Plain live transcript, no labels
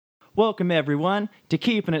Welcome, everyone, to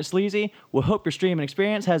Keeping It Sleazy. We hope your streaming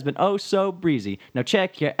experience has been oh so breezy. Now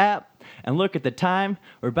check your app and look at the time.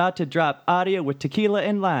 We're about to drop audio with tequila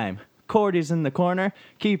and lime. Cordy's in the corner,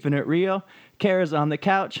 keeping it real. Kara's on the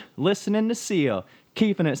couch, listening to Seal.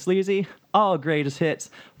 Keeping it sleazy, all greatest hits.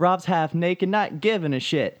 Rob's half naked, not giving a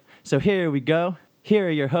shit. So here we go. Here are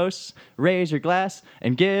your hosts. Raise your glass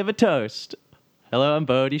and give a toast. Hello, I'm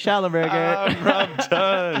Bodie Schallenberger. I'm Rob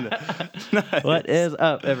Dunn. Nice. What is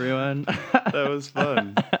up, everyone? That was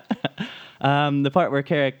fun. The part where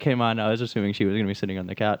Kara came on, I was assuming she was going to be sitting on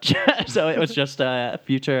the couch. So it was just a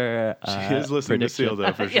future She is listening prediction. to Seal,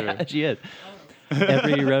 though, for sure. Yeah, she is.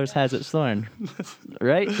 Every rose has its thorn,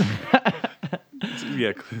 right?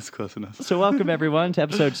 Yeah, it's close enough. So welcome, everyone, to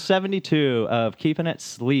episode 72 of Keeping It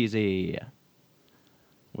Sleazy.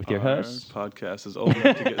 With your Our host. podcast is old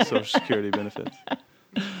enough to get Social Security benefits.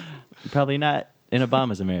 Probably not in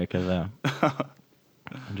Obama's America, though.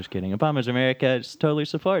 I'm just kidding. Obama's America just totally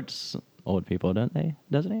supports old people, don't they?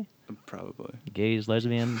 Doesn't he? Probably. Gays,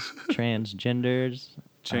 lesbians, transgenders.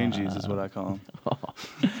 Changies is what I call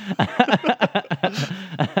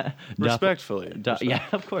them. Respectfully. Yeah,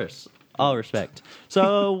 of course. All respect.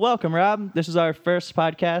 So, welcome, Rob. This is our first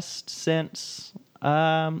podcast since...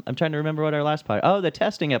 I'm trying to remember what our last the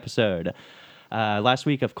testing episode. Last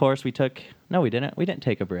week, of course, we took... No, we didn't. We didn't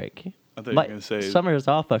take a break. I thought you were going to say... Summer has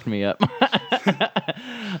all fucked me up.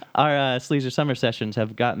 Our Sleazer summer sessions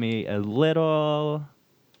have got me a little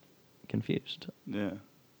confused. Yeah.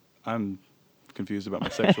 I'm confused about my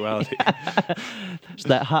sexuality. It's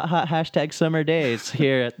that hot hashtag summer days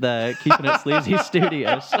here at the Keeping It Sleazy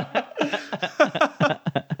studios.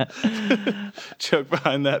 Joke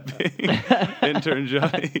behind that being intern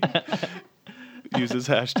Johnny uses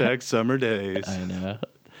hashtag summer days. I know.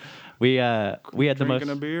 We had the most... Drinking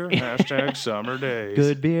a beer, hashtag summer days.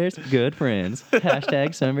 Good beers, good friends.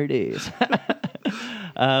 Hashtag summer days.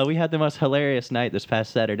 We had the most hilarious night this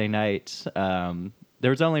past Saturday night. There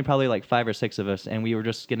was only probably like 5 or 6 of us, and we were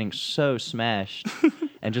just getting so smashed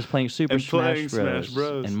and just playing Super Smash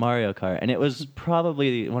Bros. And Mario Kart. And it was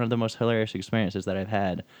probably one of the most hilarious experiences that I've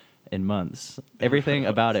had in months. Everything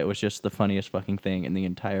about it was just the funniest fucking thing in the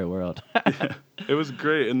entire world. Yeah, it was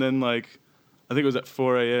great. And then, like, I think it was at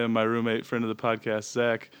 4 a.m., my roommate, friend of the podcast,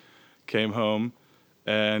 Zach, came home,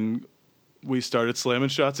 and we started slamming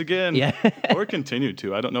shots again. Yeah. Or continued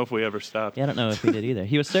to. I don't know if we ever stopped. Yeah, I don't know if we did either.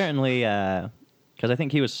 He was certainly... because I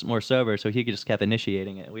think he was more sober, so he just kept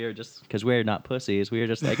initiating it. We were just, because we're not pussies, we were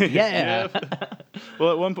just like, yeah.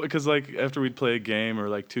 Well, at one point, because like after we'd play a game or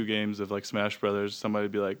like 2 games of like Smash Brothers, somebody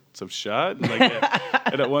would be like, "So shot?" And, like, yeah.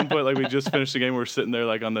 And at one point, like we just finished the game, we were sitting there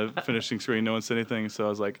like on the finishing screen, no one said anything. So I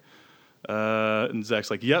was like, and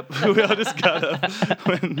Zach's like, "Yep." We all just got up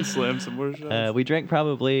and slammed some more shots. We drank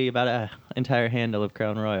probably about an entire handle of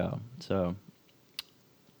Crown Royal. So,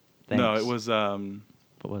 thanks. No, it was.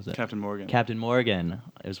 What was it? Captain Morgan. Captain Morgan.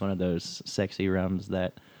 It was one of those sexy rums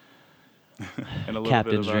that And a little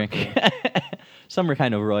captains bit of drink. Some were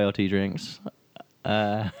kind of royalty drinks.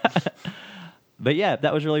 But yeah,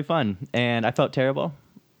 that was really fun. And I felt terrible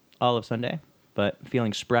all of Sunday, but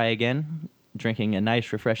feeling spry again, drinking a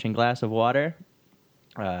nice, refreshing glass of water,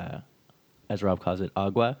 as Rob calls it,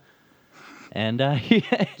 agua. And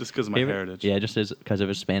just because of my heritage. Yeah, just because of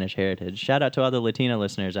his Spanish heritage. Shout out to all the Latino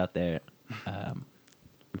listeners out there.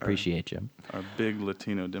 Appreciate you. Our big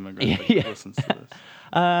Latino demographic listens to this.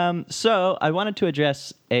 So I wanted to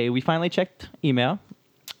address we finally checked email.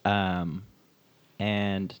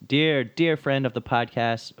 And dear friend of the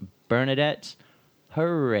podcast, Bernadette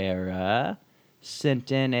Herrera,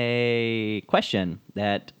 sent in a question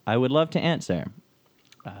that I would love to answer.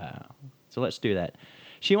 So let's do that.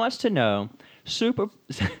 She wants to know, super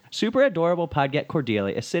adorable Podget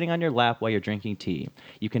Cordelia is sitting on your lap while you're drinking tea.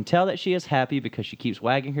 You can tell that she is happy because she keeps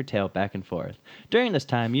wagging her tail back and forth. During this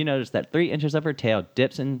time, you notice that 3 inches of her tail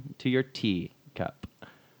dips into your tea cup.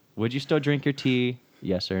 Would you still drink your tea?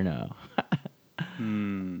 Yes or no?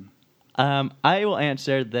 I will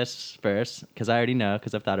answer this first because I already know,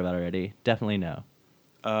 because I've thought about it already. Definitely no.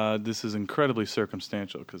 This is incredibly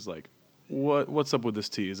circumstantial because, like, what's up with this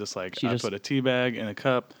tea? Is this like I put a tea bag in a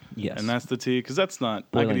cup, yes, and that's the tea? Because that's not.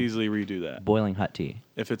 I could easily redo that. Boiling hot tea.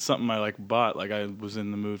 If it's something I like bought, like I was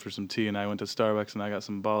in the mood for some tea, and I went to Starbucks and I got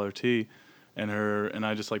some baller tea, and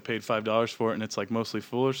I just like paid $5 for it, and it's like mostly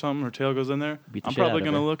full or something. Her tail goes in there. I'm probably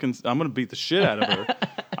gonna look and I'm gonna beat the shit out of her.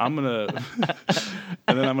 I'm gonna,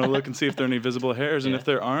 and then I'm gonna look and see if there are any visible hairs, and if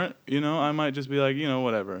there aren't, I might just be like,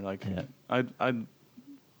 whatever. Like, I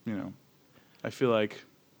feel like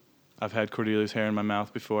I've had Cordelia's hair in my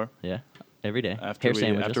mouth before. Yeah, every day.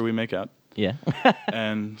 After we make out. Yeah.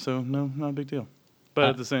 And so, no, not a big deal. But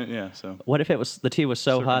at the same, yeah. So what if the tea was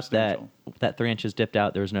so hot that 3 inches dipped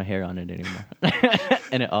out, there was no hair on it anymore,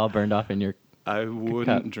 and it all burned off in your? I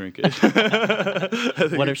wouldn't drink it.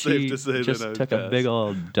 What if she just took a big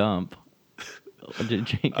old dump?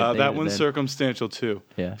 Drink it that one's circumstantial too.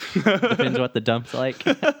 Yeah, depends what the dump's like.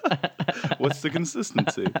 What's the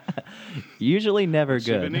consistency? Usually never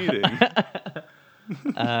good. What's she been eating?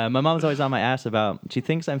 My mom's always on my ass about. She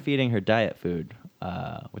thinks I'm feeding her diet food,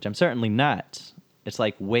 which I'm certainly not. It's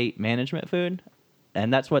like weight management food,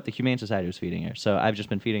 and that's what the Humane Society was feeding her. So I've just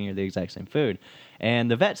been feeding her the exact same food,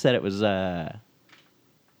 and the vet said it was,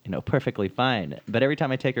 perfectly fine. But every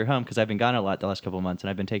time I take her home, because I've been gone a lot the last couple of months,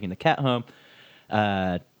 and I've been taking the cat home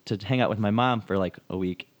to hang out with my mom for like a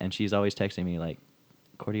week, and she's always texting me like,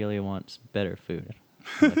 Cordelia wants better food.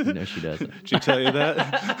 I'm like, no, she doesn't. Did she tell you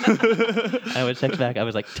that? I would text back. I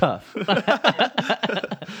was like, tough.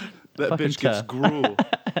 That bitch gets tough. gruel.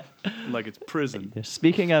 Like it's prison.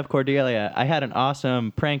 Speaking of Cordelia, I had an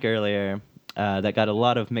awesome prank earlier that got a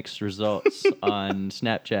lot of mixed results on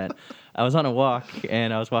Snapchat. I was on a walk,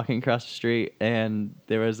 and I was walking across the street, and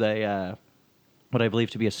there was what I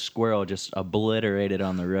believe to be a squirrel just obliterated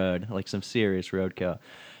on the road, like some serious roadkill.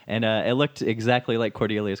 And it looked exactly like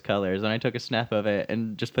Cordelia's colors. And I took a snap of it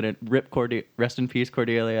and just put rest in peace,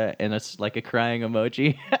 Cordelia, and it's like a crying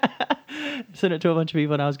emoji. Sent it to a bunch of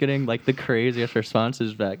people, and I was getting like the craziest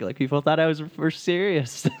responses back. Like people thought I was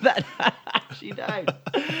serious that she died,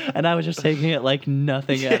 and I was just taking it like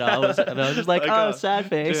nothing at all. And I was just like, oh, sad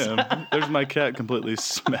face. Damn, there's my cat completely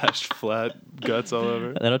smashed flat, guts all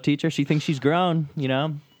over. That'll teach her. She thinks she's grown,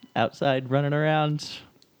 outside running around.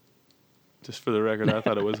 Just for the record, I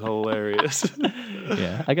thought it was hilarious.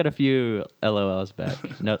 Yeah, I got a few LOLs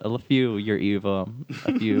back. No, a few you're evil,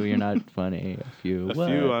 a few you're not funny, a few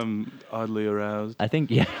I'm oddly aroused. I think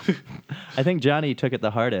Johnny took it the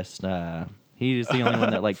hardest. He's the only one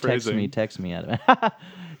that like texts me out of it.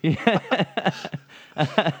 Yeah.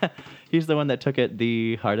 He's the one that took it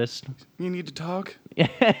the hardest. You need to talk?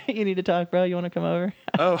 Yeah, you need to talk, bro. You want to come over?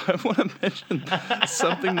 Oh, I want to mention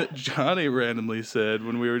something that Johnny randomly said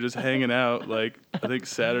when we were just hanging out, like, I think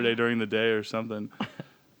Saturday during the day or something.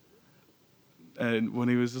 And when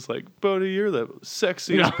he was just like, Bodie, you're the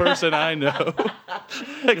sexiest person I know.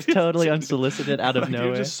 Like, just totally unsolicited out of nowhere.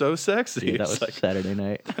 You're just so sexy. Dude, that was like, Saturday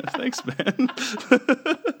night. Thanks, man.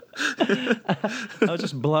 I was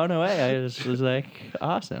just blown away. I just was like,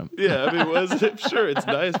 awesome. Yeah, I mean, sure, it's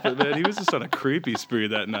nice, but man, he was just on a creepy spree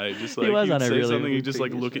that night. Just like, he was on a really something, he'd just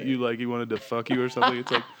like look at you like he wanted to fuck you or something.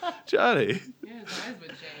 It's like, Johnny. Yeah, his eyes would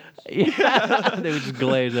change. Yeah, they would just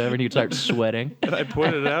glaze over and he'd start sweating. And I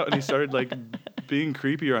pointed it out, and he started like being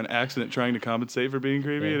creepy or on accident trying to compensate for being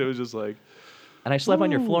creepy, and it was just like. And I slept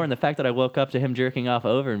on your floor, and the fact that I woke up to him jerking off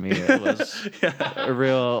over me, it was a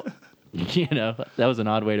real, that was an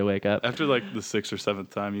odd way to wake up. After like the 6th or 7th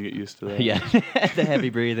time, you get used to that. Yeah, the heavy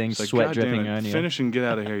breathing, like, sweat God dripping damn it, on you. Finish and get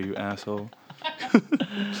out of here, you asshole.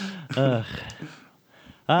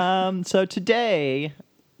 So today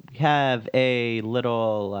we have a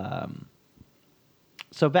little.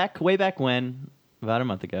 So way back when, about a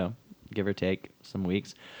month ago, give or take some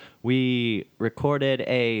weeks, we recorded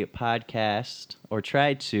a podcast, or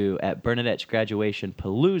tried to, at Bernadette's Graduation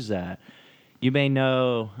Palooza. You may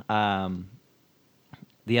know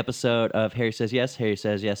the episode of Harry Says Yes,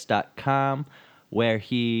 harrysays.yes.com, where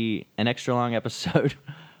an extra long episode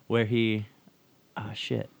where he,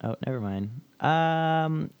 never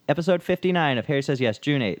mind. Episode 59 of Harry Says Yes,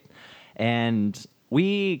 June 8th. And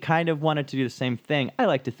we kind of wanted to do the same thing. I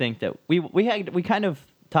like to think that we kind of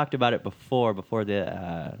talked about it before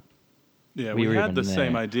the... Yeah, we had the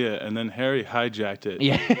same idea, and then Harry hijacked it.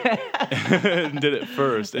 Yeah. And did it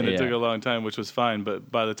first, and it took a long time, which was fine. But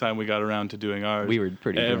by the time we got around to doing ours, we were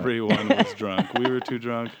pretty drunk. Everyone was drunk. We were too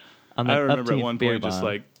drunk. I remember at one point just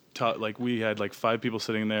we had like 5 people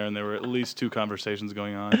sitting there, and there were at least 2 conversations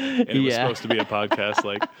going on, and it was supposed to be a podcast.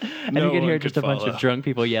 Like, and you could hear just a bunch of drunk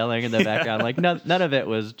people yelling in the background. Like none of it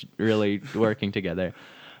was really working together,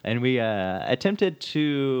 and we attempted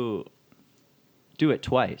to do it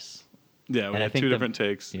twice. Yeah, we had 2 different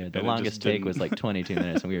takes. Yeah, the longest take was like 22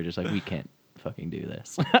 minutes, and we were just like, we can't fucking do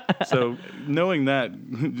this. So knowing that,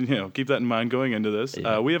 keep that in mind going into this.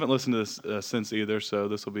 Yeah. We haven't listened to this since either, so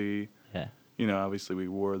this will be, obviously we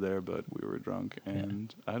were there, but we were drunk,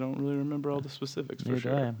 and I don't really remember all the specifics for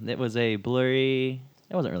sure. It was a blurry,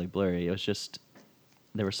 it wasn't really blurry, it was just,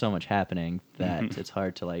 there was so much happening that it's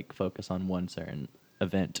hard to like focus on one certain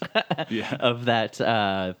event of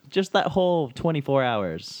that, just that whole 24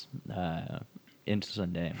 hours into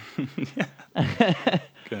Sunday.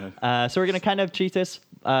 Good. So we're going to kind of treat this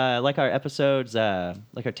like our episodes,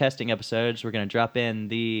 like our testing episodes, we're gonna drop in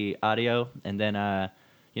the audio, and then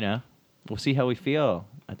we'll see how we feel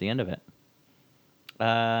at the end of it.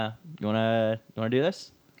 You wanna do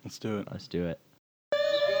this? Let's do it. Let's do it.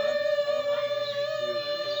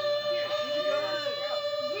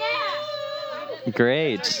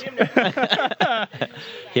 Great.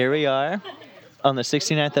 Here we are on the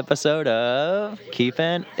 69th episode of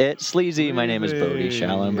Keeping It Sleazy. My name is Bodie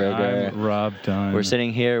Schallenberger. I'm Rob Dunn. We're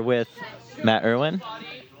sitting here with Matt Irwin.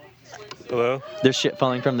 Hello. There's shit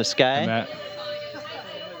falling from the sky. Hey, Matt.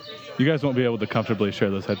 You guys won't be able to comfortably share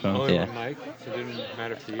those headphones. Only Yeah. one mic, so it didn't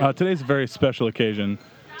matter for you. Today's a very special occasion.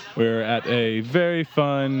 We're at a very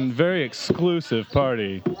fun, very exclusive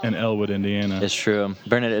party in Elwood, Indiana. It's true.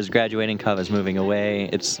 Bernadette is graduating. Kava's moving away.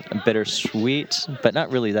 It's bittersweet, but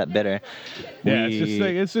not really that bitter. Yeah,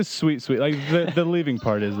 it's just sweet. Like the leaving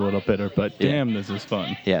part is a little bitter, but Yeah. damn, this is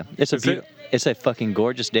fun. Yeah, it's a fucking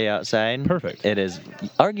gorgeous day outside. Perfect. It is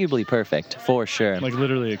arguably perfect for sure. Like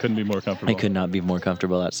literally, it couldn't be more comfortable. I could not be more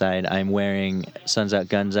comfortable outside. I'm wearing Suns Out,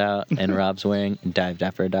 Guns Out, and Rob's wearing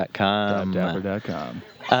DiveDapper.com. DiveDapper.com.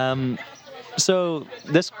 So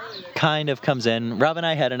this kind of comes in. Rob and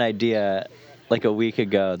I had an idea like a week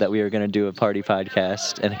ago that we were going to do a party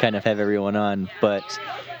podcast and kind of have everyone on, but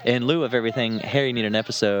in lieu of everything, Harry needed an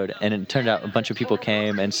episode, and it turned out a bunch of people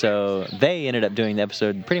came, and so they ended up doing the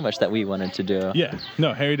episode pretty much that we wanted to do. Yeah.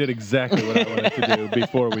 No, Harry did exactly what I wanted to do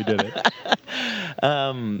before we did it.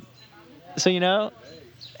 So,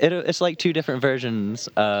 it's like two different versions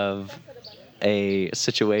of a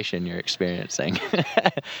situation you're experiencing.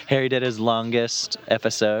 Harry did his longest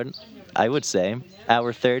episode, I would say,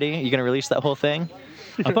 hour 30. You going to release that whole thing?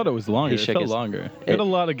 I thought it was longer. He It shook felt his- longer. We had a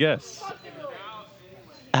lot of guests.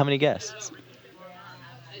 How many guests?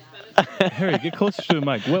 Harry, get closer to the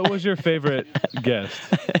mic. What was your favorite guest?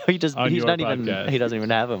 He doesn't On your even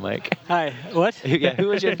have a mic. Hi. What? Yeah, who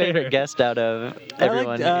was your favorite guest out of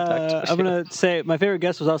everyone you talked to? I'm gonna say my favorite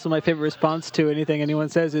guest was also my favorite response to anything anyone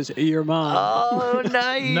says is your mom. Oh,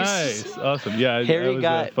 nice. Nice. Awesome. Yeah, that Harry was a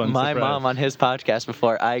got fun my surprise. mom on his podcast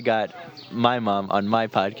before I got my mom on my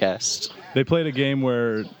podcast. They played a game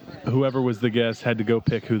where whoever was the guest had to go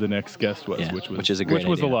pick who the next guest was, Yeah, which is a great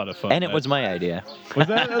was a idea. lot of fun. And it was my idea. Was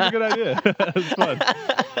that? That was a good idea. That was fun.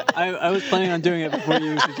 I was planning on doing it before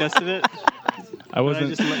you suggested it. I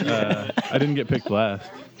wasn't. just let you- I didn't get picked last.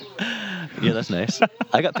 Yeah, that's nice.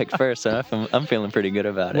 I got picked first, so I'm feeling pretty good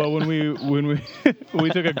about it. Well, when we we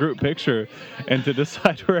took a group picture, and to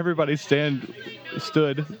decide where everybody stood,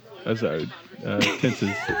 sorry,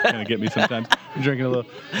 tenses kind of get me sometimes. I'm drinking a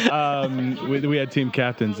little. We had team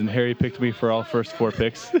captains, and Harry picked me for all first 4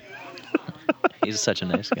 picks. He's such a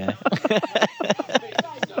nice guy.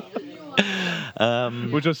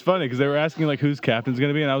 Which was funny because they were asking like who's captain's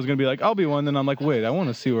gonna be, and I was gonna be like, I'll be one. Then I'm like, wait, I want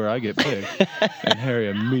to see where I get picked. And Harry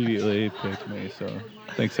immediately picked me. So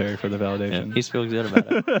thanks, Harry, for the Yeah, validation. he feels good about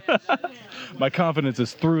it. My confidence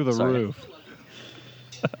is through the Sorry. roof.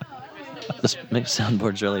 This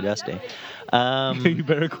soundboard's really dusty. You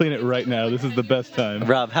better clean it right now. This is the best time.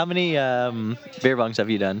 Rob, how many beer bongs have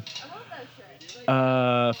you done?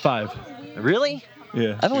 5. Really?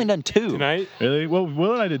 Yeah. I've only done 2. Tonight? Really? Well,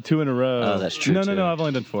 Will and I did 2 in a row. Oh, that's true, No, too. I've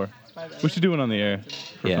only done 4. We should do one on the air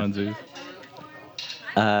for Yeah. funsies.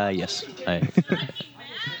 Yes.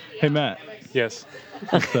 Hey, Matt, Yes.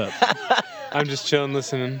 what's up? I'm just chilling,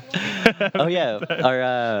 listening. Oh yeah,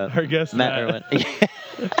 Our guest, Matt Matt. Irwin.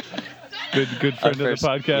 Good friend of the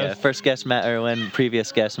podcast. Yeah, first guest Matt Irwin,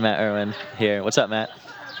 previous guest Matt Irwin here. What's up, Matt?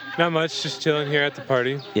 Not much, just chilling here at the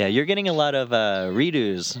party. Yeah, you're getting a lot of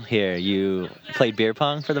redos here. You played beer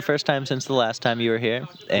pong for the first time since the last time you were here,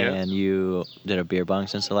 and you did a beer bong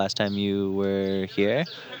since the last time you were here.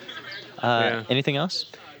 Yeah. Anything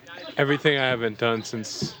else? Everything I haven't done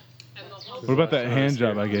since What about that hand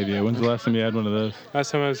job I gave you? When's the last time you had one of those?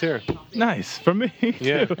 last time I was here. Nice. From me,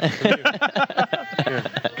 Yeah. too.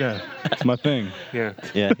 Yeah. It's my thing. Yeah.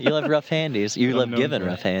 Yeah, you love rough handies. You I'm love known giving for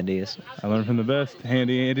it. rough handies. I learned from the best.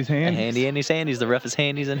 Handy Andy's hands. Handy Andy's handies, the roughest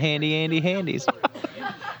handies and handy Andy handies.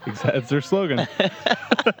 That's their slogan.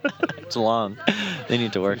 It's long. They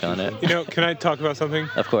need to work on it. You know, can I talk about something?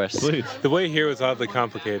 Of course. Please. The way here was oddly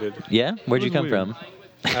complicated. Yeah? Where'd you It was come weird. from?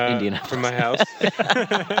 Indianapolis. From my house.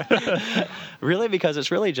 Really? Because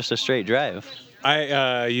it's really just a straight drive.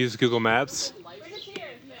 I use Google Maps.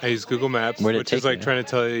 Where'd it take which is like you? trying to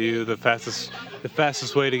tell you the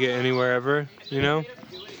fastest way to get anywhere ever. You know,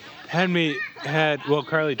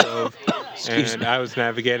 Carly drove, Excuse and me. I was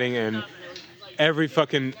navigating, and every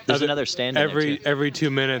fucking There's another stand in there, too. every 2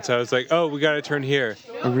 minutes I was like, oh, we got to turn here.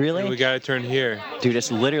 Really? And we got to turn here. Dude,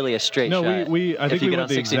 it's literally a straight No, shot. I think if you we get went on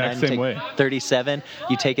the 69, exact you same take way. 37,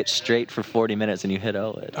 you take it straight for 40 minutes and you hit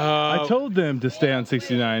Owen. I told them to stay on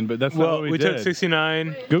 69, but that's not Well, what we did. took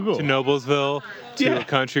 69 Google. to Noblesville to Yeah. a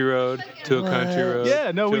country road to a country road.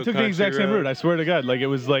 Yeah, no, to we a took the exact country same route. I swear to God, like it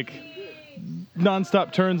was like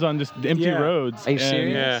non-stop turns on just empty Yeah. roads. Are you and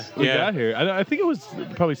serious? We Yeah. got here. I think it was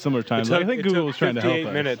probably similar times. I think Google was trying to help 58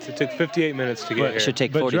 us. minutes. It took 58 minutes to get But- here. Should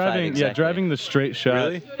take But 45 driving, exactly. driving the straight shot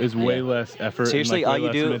Really? is way Yeah. less effort. Seriously, and all like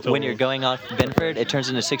way you less do mental- when you're going off Benford, it turns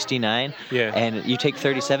into 69, Yeah. and you take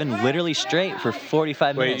 37 literally straight for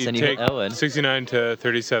 45 Wait, minutes, you and you take hit Owen. 69 to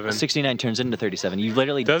 37. 69 turns into 37. You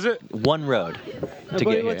literally Does it? one road Now, to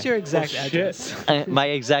buddy, get what's here. your exact shit. address? My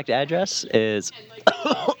exact address is.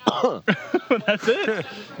 That's it.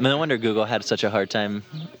 No wonder Google had such a hard time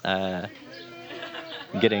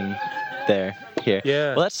getting there here.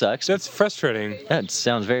 Yeah. Well, that sucks. That's frustrating. That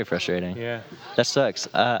sounds very frustrating. Yeah. That sucks.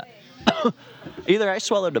 Either I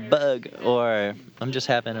swallowed a bug or I'm just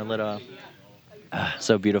having a little.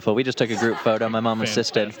 So beautiful. We just took a group photo. My mom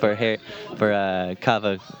assisted for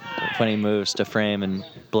Kava when he moves to frame and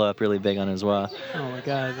blow up really big on his wall. Oh my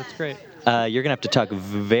God, that's great. You're gonna have to talk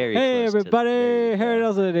very. Hey close to everybody, Harry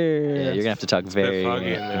Nelson here. Yeah, you're gonna have to talk very,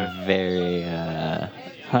 foggy in there. very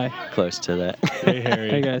Hi. close to that. Hey, Harry.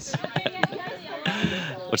 Hey guys.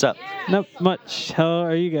 What's up? Not much. How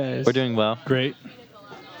are you guys? We're doing well. Great.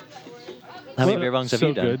 How many beer bongs have so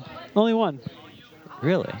you done? good. Only one.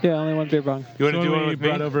 Really? Yeah, only one beer bong. You want to So do when one we with me?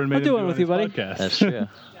 brought over and made I'll do him one with you, this buddy. podcast. That's true.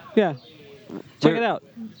 Yeah. Check We're- it out.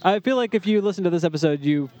 I feel like if you listen to this episode,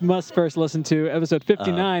 you must first listen to episode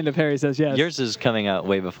 59 of Harry Says Yes. Yours is coming out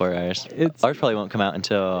way before ours. It's- Ours probably won't come out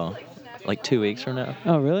until like 2 weeks from now.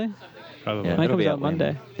 Oh, really? Probably. Yeah, Mine it'll comes be out way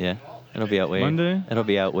Monday. more. Yeah, it'll be out way. Monday? It'll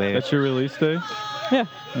be out way. That's your release day? Yeah.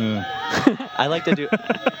 I like to do.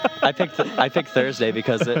 I picked Thursday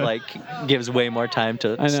because it like gives way more time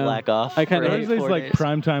to I know. slack off. I kinda- for Thursdays 4 like days.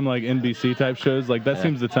 primetime like NBC type shows. Like that Yeah.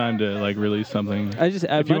 seems the time to like release something. I just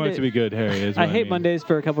if you want it to be good, Harry. Is I what hate mean. Mondays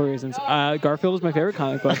for a couple of reasons. Garfield is my favorite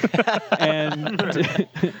comic book,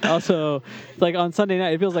 and also, like on Sunday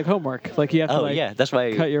night, it feels like homework. Like you have to Oh like yeah, that's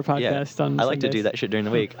why. cut your yeah. podcast on I like to do Sundays. that shit during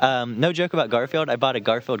the week. No joke about Garfield. I bought a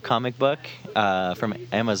Garfield comic book from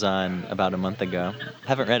Amazon about a month ago.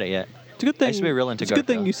 Haven't read it yet. It's a good thing. I used to be real into it's a good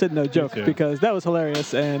thing Garfield. you said no joke too. because that was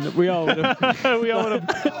hilarious, and we all would have. We all would have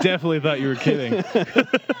definitely thought you were kidding.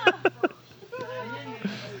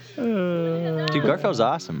 Dude, Garfield's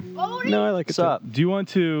awesome. No, I like it. What's up? Do you want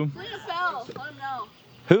to Lena fell. Let him know.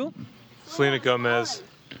 Who? Selena Gomez.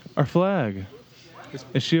 our flag?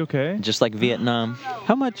 Is she okay? Just like Vietnam.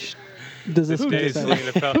 How much does this Today make sense?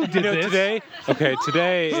 Selena fell. You know, this? today? Okay,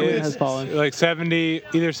 today Selena is has fallen. like 70,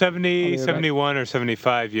 either 70, I'll be right back. 71, or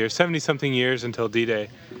 75 years. 70-something years until D-Day.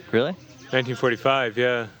 Really? 1945,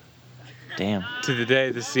 yeah. Damn. To the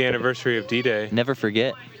day, this is the anniversary of D-Day. Never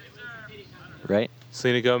forget. Right?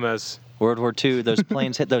 Selena Gomez. World War II, those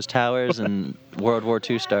planes hit those towers and World War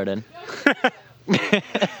II started.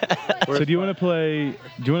 So do you want to play?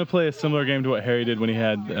 Do you want to play a similar game to what Harry did when he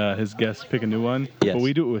had his guests pick a new one? Yes. But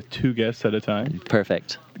we do it with 2 guests at a time.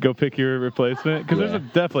 Perfect. Go pick your replacement because Yeah. there's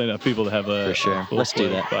definitely enough people to have a For sure. full Let's do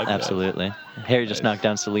fledged that. podcast. Absolutely. Harry just knocked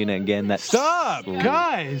down Selena again. That's Stop,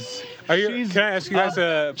 guys! Are you? She's Can I ask you guys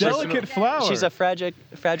a Delicate flower. She's a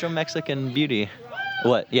fragile Mexican beauty.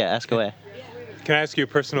 What? Yeah, ask away. Can I ask you a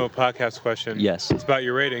personal podcast question? Yes. It's about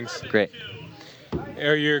your ratings. Great.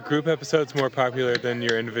 Are your group episodes more popular than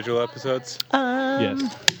your individual episodes? Yes.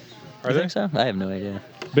 Are You they? think so? I have no idea.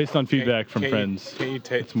 Based on feedback from Can friends.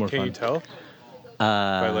 It's more Can fun. you tell?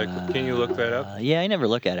 Can you look that up? Yeah, I never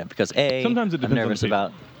look at it because Sometimes it I'm depends on the nervous people.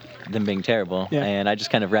 about them being terrible, Yeah. and I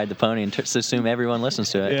just kind of ride the pony and just assume everyone listens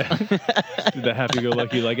to it. Yeah. The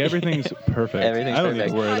happy-go-lucky, like everything's perfect. Everything's I don't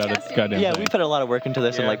perfect. need to worry about it. Goddamn Yeah, thing. we put a lot of work into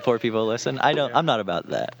this, and Yeah. like 4 people listen. I'm not about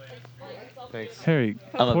that. Thanks. Harry,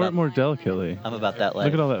 I'm pour about- it more delicately. I'm about that life.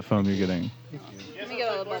 Look at all that foam you're getting. Let me get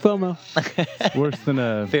a little bit. FOMO. Worse than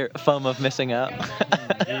a Foam of missing out.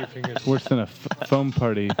 Give your fingers. worse than a foam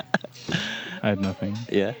party. I had nothing.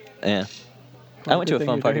 Yeah. I went to a Good thing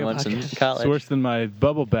foam you're party doing a once in podcast. college. It's worse than my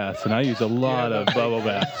bubble baths, and I use a lot of bubble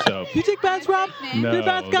bath soap. You take baths, Rob? No, You're a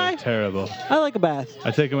bath guy? they're terrible. I like a bath. I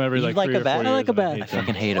take them every You like like 3 a or 4 bath? years. I like a and bath. hate I fucking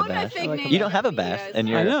them. hate a What are my bath. fake names You don't have a for you bath guys? in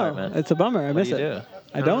your I know. apartment. It's a bummer. I What miss do you it. do?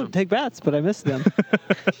 I don't take baths, but I miss them.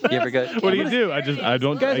 You ever go? What do you do? I Guys, can't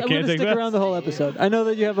I'm take gonna stick that. around the whole episode. I know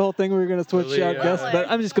that you have a whole thing where you're gonna switch out guests, but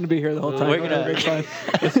I'm just gonna be here the whole time. We're gonna- It's fine.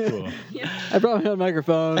 That's cool. I brought my own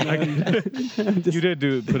microphone. And You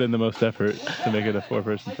did put in the most effort to make it a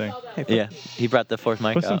 4-person thing. Yeah, he brought the fourth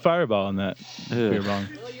mic Put some out. Fireball on that. If Ooh. you're wrong.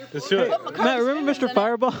 Let's do it. Matt, remember Mr.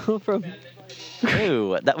 Fireball from?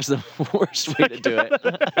 Ooh, that was the worst way to do it.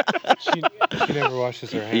 She never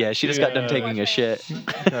washes her hands. Yeah, she just got done taking a shit.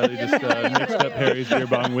 Charlie just mixed up Harry's beer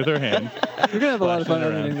bong with her hand. We're gonna have a lot of fun Splashing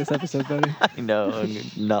around. editing this episode, buddy. I know, I'm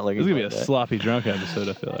not looking This is gonna be for a that. sloppy drunk episode.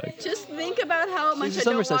 I feel like. Just think about how much Sleazy I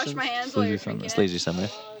summer don't wash sessions. my hands while you're Sleazy drinking. Sleazy summer.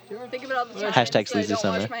 Think about all the times Hashtag that I sleazy don't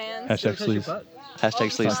summer. wash my hands. Hashtag sleaze.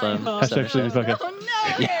 Hashtag sleazy slam. Hashtag sleazy podcast.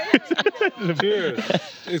 Oh no! Cheers.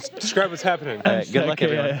 Describe what's happening. All right, good luck,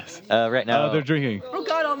 everyone. KIS. Right now, They're drinking. Oh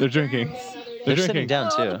god, all the They're drinking. germs. they're They're sitting drinking. down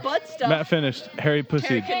Oh, the too. butt stuff. Matt finished. Harry pussied.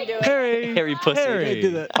 Harry couldn't do it. Harry. Harry pussy. Harry. Can't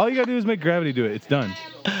do that. All you gotta do is make gravity do it. It's done.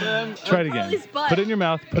 Try it again. Carly's butt. Put it in your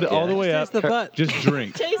mouth. Put it all the way up. Taste the butt. Just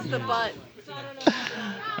drink. Taste the butt.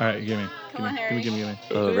 All right, give me. Come on, Harry. Give me.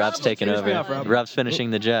 Oh, Rob's taking Finish me over. off, Rob. Rob's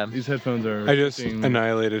finishing the job. These headphones are. I just freaking-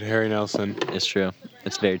 annihilated Harry Nelson. It's true.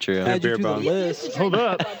 It's very true. Add you beer to the bong. list. Hold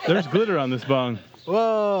up. There's glitter on this bong.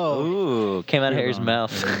 Whoa. Ooh, came out of Harry's wrong.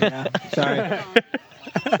 mouth. Yeah. Sorry.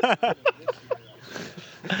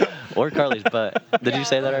 Or Carly's butt. Did you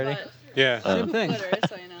say that already? Yeah. Same thing. Glitter,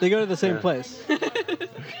 so you know. They go to the same Yeah. place.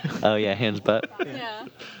 Oh yeah, hands, butt, Yeah.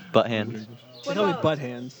 butt hands. They call me butt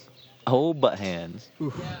hands. Oh, butt hands.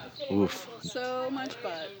 Oof. Oof. So much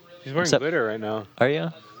butt. He's wearing What's up? glitter right now. Are you?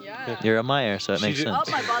 Yeah. You're a Meyer, so it She makes did- sense.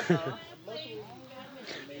 Oh, my butt though.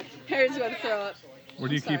 Harry's going to throw up. Where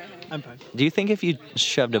do you Sorry, keep? Harry. I'm fine. Do you think if you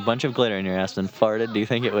shoved a bunch of glitter in your ass and farted, do you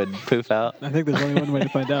think it would poof out? I think there's only one way to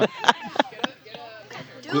find out.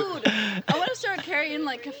 Dude, I want to start carrying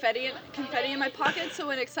like confetti in my pocket so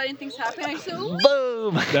when exciting things happen, I say, ooh.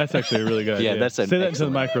 Boom! That's actually a really good Yeah, idea. that's an Say that into the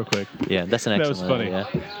excellent- mic real quick. Yeah, that's an That was excellent funny.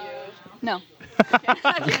 idea. No.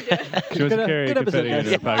 I can't do it. She wants to carry good episode, confetti in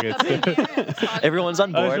her pockets. Everyone's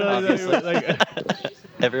on board, obviously.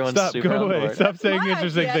 Everyone's Stop, super go on away. board. Stop saying Why?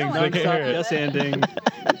 interesting Yeah, I things. don't They can't Stop hear it. yes ending,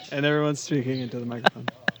 and everyone's speaking into the microphone.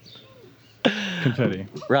 Confetti.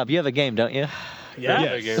 Rob, you have a game, don't you?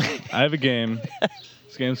 Yes. Game. I have a game.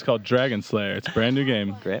 This game's called Dragon Slayer. It's a brand new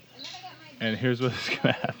game. Great. And here's what's going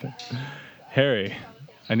to happen. Harry,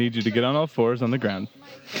 I need you to get on all fours on the ground.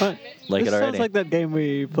 Fun. Like this it already. sounds like that game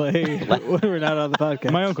we play when we're not on the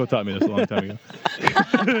podcast. My uncle taught me this a long time ago.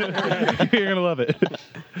 You're going to love it.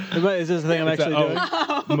 Is this the thing I'm actually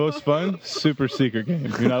doing? Most fun, super secret game.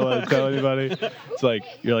 You're not allowed to tell anybody. It's like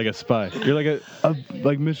you're like a spy. You're like a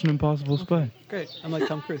like Mission Impossible spy. Great. I'm like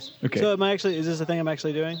Tom Cruise. Okay. So am I actually? Is this the thing I'm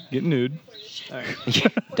actually doing? Get nude. All right. Yeah,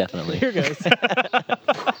 definitely. Here goes.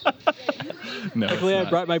 No, it's Luckily, I not.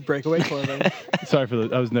 brought my breakaway clothing. Sorry for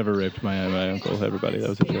the. I was never raped by my uncle. Everybody, that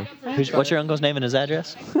was a joke. What's your uncle's name and his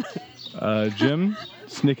address? Jim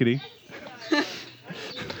Snickety.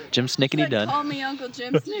 Jim Snickety Dunn. Call me Uncle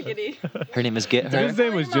Jim Snickety. Her name is Get If Her. his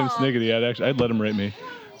name was Jim Mom. Snickety, I'd let him rape me.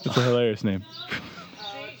 That's a hilarious name.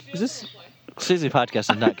 Is this Susie Podcast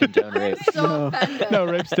does not condone rape. So No. offended. No,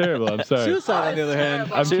 rape's terrible. I'm sorry. suicide? On the other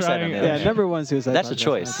hand, I'm Suicide, trying. on the other yeah, hand. number one suicide. That's a podcast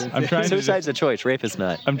choice. on iTunes. I'm trying to Suicide's a choice. Rape is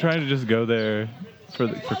not. I'm trying to just go there for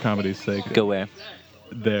comedy's sake. Go where?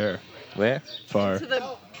 There, Where? far, into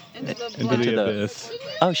the into blood. the the- abyss.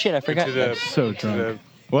 Oh shit! I forgot. To the- So drunk.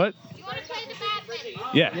 What?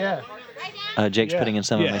 Yeah. Jake's Yeah. putting in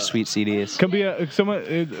some of Yeah. my sweet CDs. Come be someone.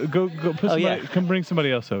 Go put Oh, somebody. yeah. Come bring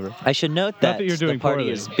somebody else over. I should note that, that you're doing the party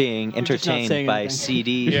poorly. is being just not entertained saying by anything.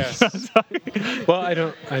 CDs. Yeah. Well, I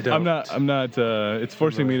don't. I'm not. It's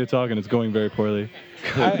forcing me to talk, and it's going very poorly.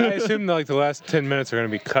 I assume like the last 10 minutes are going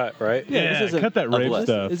to be cut, right? Yeah, this is cut that Of rape what?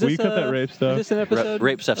 stuff. Is Will this you cut that rape Is stuff? this an episode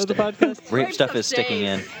rape stuff of the sta- podcast? Rape Rape stuff stuff is sticking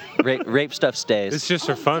in. stays. Rape stuff stays. It's just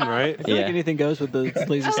for fun, right? I feel Yeah. like anything goes with the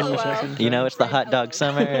sleazy summer LOL. session. You know, it's the hot dog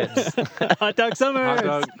summer. It's, Hot dog summer. Hot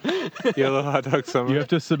dog, yellow hot dog summer. You have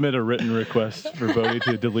to submit a written request for Bodie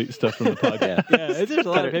to delete stuff from the podcast. yeah. Yeah, there's a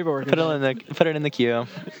lot of paperwork. Put it in the queue.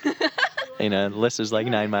 You know, the list is like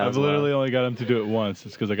 9 miles I've literally long. only got him to do it once.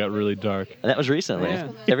 It's because I got really dark. And that was recently. Yeah.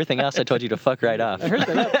 Everything else I told you to fuck right off. I heard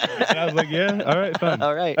that. And I was like, yeah, all right, fine.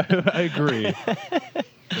 All right. I agree.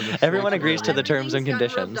 Everyone agrees to the terms and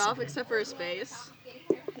Everything's conditions. gotten rubbed off except for his face.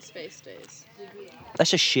 His face stays.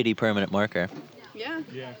 That's a shitty permanent marker. Yeah.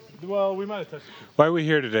 Yeah. Well, we might have touched it. Why are we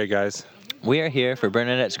here today, guys? We are here for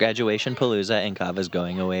Bernadette's graduation palooza and Kava's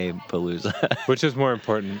going away palooza. Which is more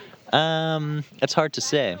important? It's hard to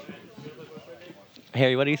say.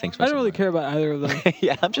 Harry, what do you think? I don't really care about either of them.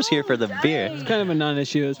 Yeah, I'm just here for the beer. It's kind of a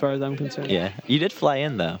non-issue as far as I'm concerned. Yeah, you did fly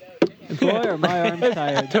in though. Boy, are my arms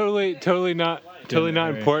tired. Totally not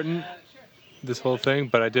important. This whole thing,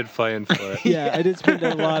 but I did fly in for it. Yeah, I did spend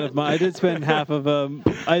a lot of money. I did spend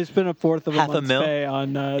I spent a fourth of a Half a month's mil? pay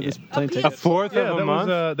on this plane A ticket. fourth of a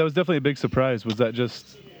month. That was definitely a big surprise. Was that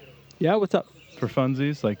just Yeah, what's up? for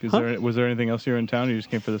funsies? Like, was there anything else you were in town, or you just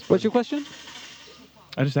came for this? What's party? your question?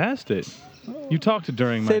 I just asked it. You talked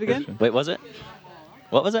during my Say it again? question. Wait, was it?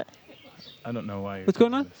 What was it? I don't know why. You're What's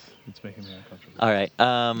going doing on? this. It's making me uncomfortable. All right.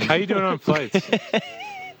 How you doing on flights?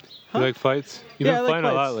 You like flights? You've Yeah, been I like flying a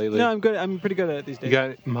lot flights. lately. No, I'm good. I'm pretty good at it these days. You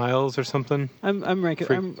got miles or something? I'm ranking.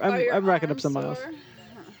 Freak. Are your I'm racking up arms some miles. sore?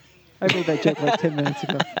 I made that joke like 10 minutes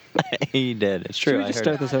ago. He did. It's Should true. we I just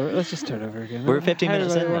heard start this over? Let's just start over again. We're 15 Hi,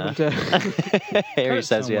 minutes everybody. in now. Welcome to- Harry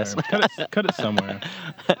says yes. Cut it somewhere.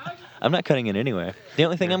 I'm not cutting it anywhere. The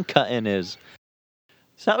only thing I'm cutting is.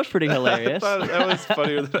 So that was pretty hilarious. I thought that was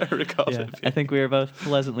funnier than I recalled Yeah, it. I think we were both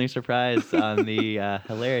pleasantly surprised on the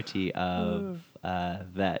hilarity of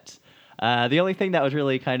that. The only thing that was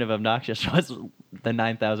really kind of obnoxious was the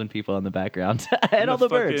 9,000 people in the background and all the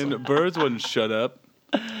birds. fucking birds wouldn't shut up.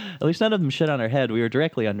 At least none of them shit on our head. We were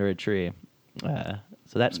directly under a tree. So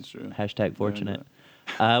that's That's true. hashtag fortunate.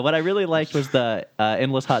 What I really liked was the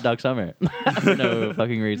endless hot dog summer for no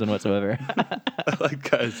fucking reason whatsoever. Like,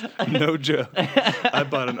 guys, no joke. I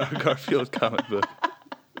bought an Art Garfield comic book.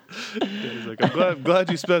 He's like, I'm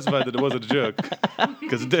glad you specified that it wasn't a joke.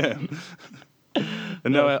 Because damn.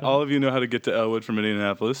 And now all of you know how to get to Elwood from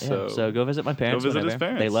Indianapolis. Yeah, so go visit my parents. visit his whenever.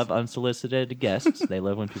 parents. They love unsolicited guests. They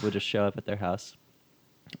love when people just show up at their house,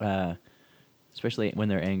 especially when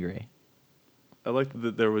they're angry. I like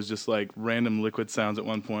that there was just like random liquid sounds at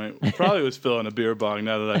one point. Probably was filling a beer bong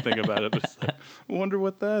now that I think about it. But it's like, I wonder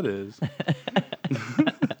what that is.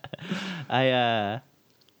 I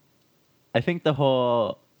think the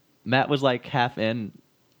whole Matt was like half in,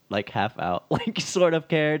 like half out, like sort of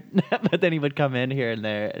cared, but then he would come in here and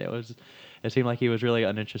there, and it seemed like he was really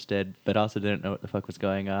uninterested, but also didn't know what the fuck was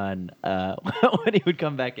going on when he would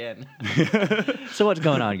come back in. So what's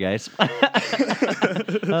going on, guys?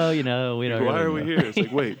 Oh, we don't. Why really are we know. here? It's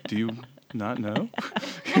like, wait, do you not know?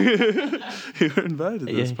 You were invited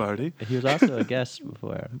to this Yeah, party. He was also a guest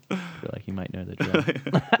before. I feel like he might know the drill.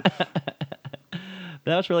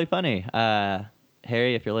 That was really funny.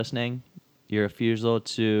 Harry, if you're listening, your refusal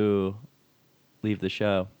to leave the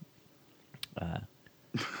show,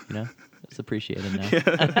 it's appreciated now.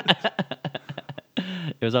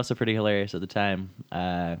 It was also pretty hilarious at the time,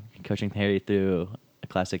 coaching Harry through a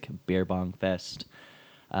classic beer bong fest.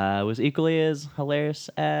 Was equally as hilarious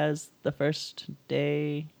as the first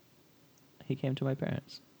day he came to my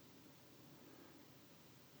parents.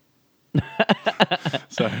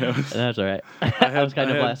 Sorry, That's all right. I was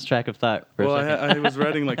kind of lost track of thought for a second. I was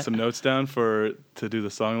writing like some notes down to do the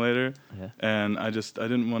song later, Yeah. and I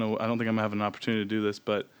didn't want to. I don't think I'm gonna have an opportunity to do this,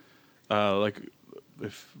 but like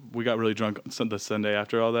if we got really drunk the Sunday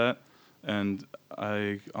after all that, and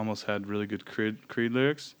I almost had really good Creed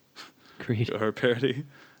lyrics. Creed. Or parody.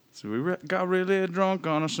 So we got really drunk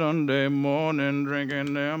on a Sunday morning,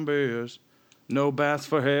 drinking them beers. No baths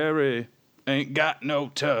for Harry. Ain't got no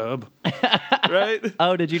tub. Right?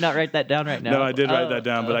 Oh, did you not write that down right now? No, I did write that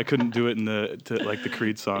down, but I couldn't do it in the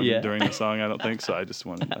Creed song Yeah. during the song. I don't think so. I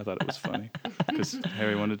thought it was funny because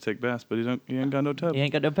Harry wanted to take baths, but he ain't got no tub. He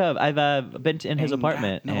ain't got no pub. I've been in his Ain't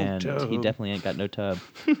apartment, got no and tub. he definitely ain't got no tub.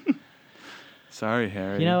 Sorry,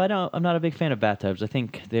 Harry. I'm not a big fan of bathtubs. I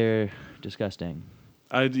think they're disgusting.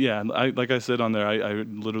 Like I said on there, I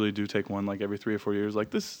literally do take one like every 3 or 4 years. Like,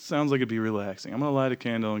 this sounds like it'd be relaxing. I'm gonna light a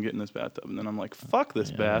candle and get in this bathtub, and then I'm like, fuck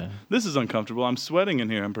this bath. This is uncomfortable. I'm sweating in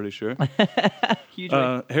here. I'm pretty sure.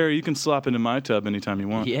 Harry, you can slop into my tub anytime you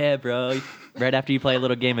want. Yeah, bro. Right after you play a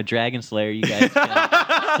little game of Dragon Slayer, you guys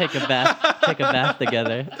can take a bath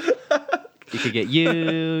together. You could get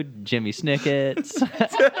you, Jimmy Snickets.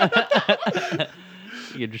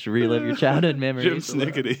 You can just relive your childhood memories. Jim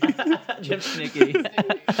Snickety. Jim Snickety.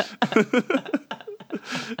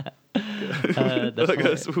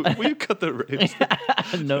 Will you cut the rapes?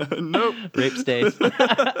 Nope. Nope. Rape stays. Oh,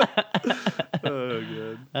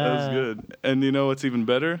 God. That was good. And you know what's even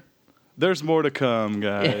better? There's more to come,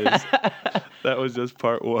 guys. That was just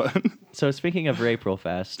part 1. So speaking of rape real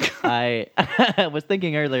fast, I was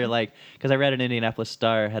thinking earlier, because I read an Indianapolis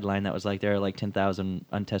Star headline that was like, there are like 10,000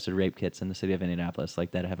 untested rape kits in the city of Indianapolis,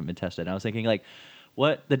 like that haven't been tested. And I was thinking, like,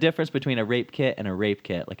 what the difference between a rape kit and a rape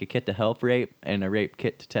kit? Like a kit to help rape and a rape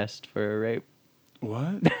kit to test for a rape?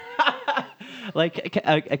 What? Like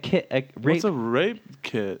a kit, a rape. What's a rape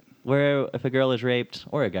kit? Where if a girl is raped,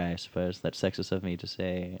 or a guy, I suppose, that's sexist of me to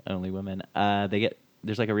say only women,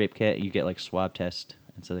 there's like a rape kit, you get like swab test,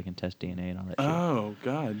 and so they can test DNA and all that shit. Oh,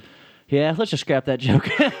 God. Yeah, let's just scrap that joke.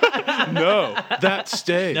 No, that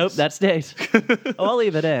stays. Nope, that stays. I'll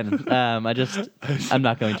leave it in. I'm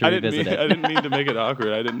not going to revisit it. I didn't mean to make it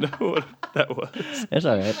awkward. I didn't know what that was. It's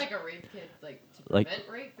all right. Like a rape kit, to prevent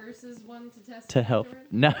rape versus one to test to help.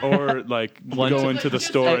 No. Or like going to the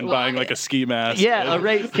store and buying like a ski mask. Yeah, a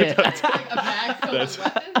rape kit. like a bag filled with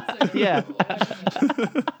weapons. Yeah.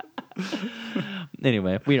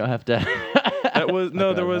 Anyway, we don't have to.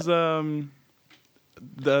 There was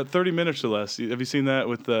the 30 Minutes or Less. Have you seen that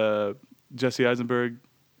with Jesse Eisenberg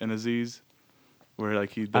and Aziz? Where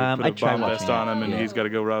like they put a bomb vest on him and he's got to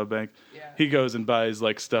go rob a bank. Yeah. He goes and buys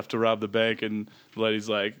like stuff to rob the bank and the lady's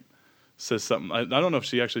like says something. I don't know if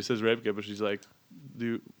she actually says rape kit, but she's like,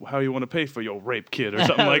 how you want to pay for your rape kit or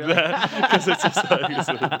something like that? Because it's just like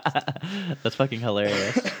that's fucking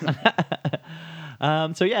hilarious.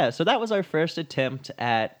 So that was our first attempt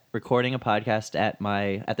at recording a podcast at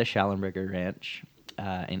the Schallenberger Ranch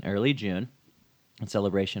in early June in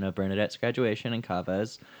celebration of Bernadette's graduation and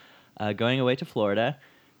Kava's going away to Florida.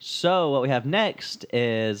 So what we have next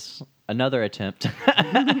is another attempt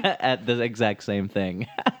at the exact same thing.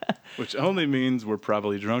 Which only means we're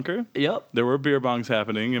probably drunker. Yep. There were beer bongs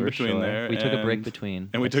happening in between there. We took a break between.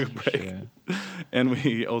 And we took a break. Sure. And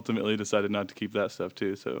we ultimately decided not to keep that stuff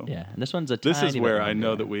too. So yeah, and this one's This is where I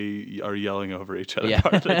know that we are yelling over each other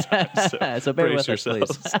part of the time. So bear with us, please.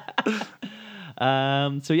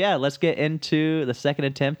 Let's get into the second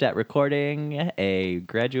attempt at recording a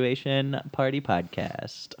graduation party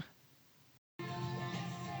podcast.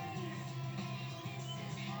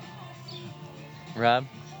 Rob,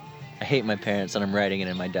 I hate my parents and I'm writing it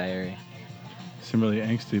in my diary. Some really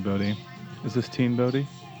angsty Bodie. Is this Teen Bodie?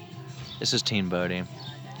 This is Teen Bodie.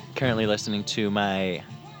 Currently listening to my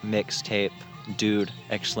mixtape, Dude! !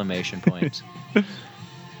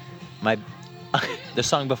 The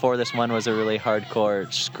song before this one was a really hardcore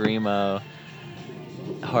screamo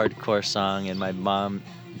hardcore song, and my mom,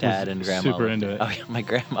 dad, and grandma super into it. Oh yeah, my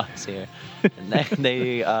grandma's here. And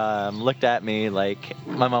they looked at me like,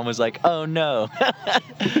 my mom was like, oh no.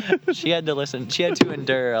 She had to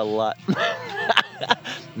endure a lot.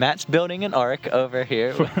 Matt's building an ark over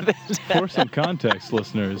here. For some context,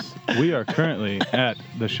 listeners, we are currently at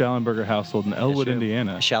the Schallenberger household in Elwood,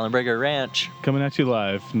 Indiana. Schallenberger Ranch. Coming at you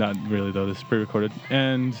live. Not really, though. This is pre-recorded.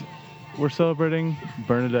 And we're celebrating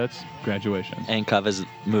Bernadette's graduation. And Kava's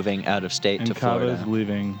moving out of state to Florida. And Kava's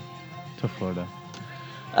leaving to Florida.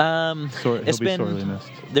 He'll be sorely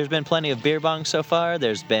missed. There's been plenty of beer bongs so far.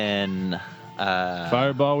 There's been...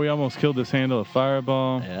 Fireball. We almost killed this handle of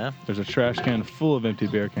Fireball. Yeah. There's a trash can full of empty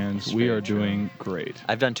beer cans. We are doing great.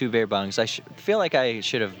 I've done 2 beer bongs. I feel like I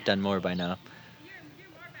should have done more by now.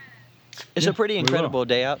 It's a pretty incredible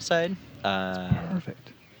day outside.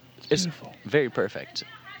 Perfect. It's beautiful. Very perfect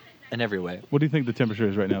in every way. What do you think the temperature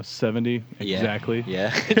is right now? 70? Exactly?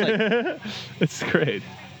 Yeah. It's great.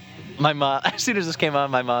 My mom, as soon as this came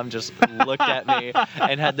on, my mom just looked at me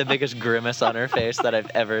and had the biggest grimace on her face that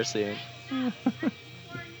I've ever seen.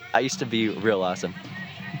 I used to be real awesome.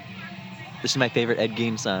 This is my favorite Ed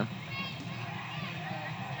Gein song.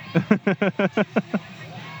 I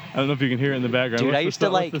don't know if you can hear it in the background. Dude, I used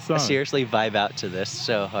to seriously vibe out to this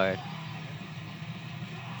so hard.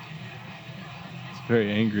 It's very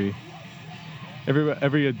angry.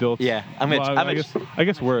 Every adult. Yeah, I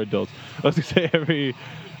guess we're adults. I was gonna say every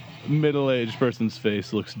middle-aged person's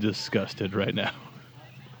face looks disgusted right now.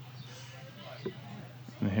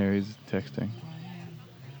 And Harry's texting.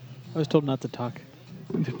 I was told not to talk.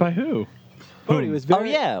 By who? Bodie was very...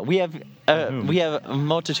 Oh yeah, we have a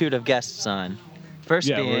multitude of guests on. First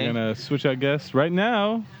being... we're gonna switch out guests right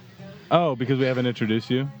now. Oh, because we haven't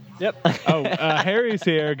introduced you. Yep. Harry's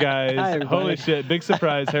here, guys. Hi, holy shit! Big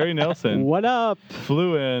surprise, Harry Nelson. What up?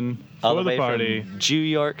 Flew in for the party. New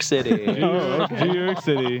York City. New York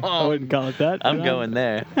City. I wouldn't call it that. I'm going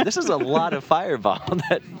there. This is a lot of Fireball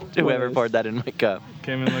that whoever poured that in my cup.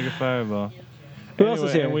 Came in like a fireball. Who else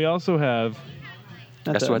is here? And we also have...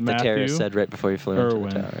 That's what the terrorist said right before you flew Irwin.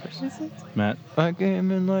 into the towers. Matt. I came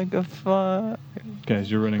in like a fire. Guys,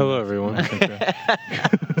 you're running. Hello, everyone.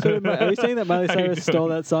 So are we saying that Miley Cyrus stole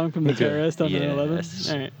that song from the terrorist on 9/11? Yes.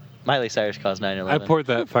 All right. Miley Cyrus calls 9/11. I poured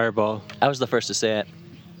that Fireball. I was the first to say it.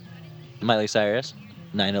 Miley Cyrus,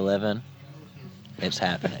 9/11. It's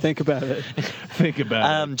happening. Think about it. Think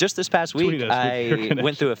about it. Just this past week, I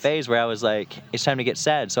went through a phase where I was like, it's time to get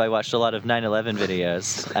sad. So I watched a lot of 9/11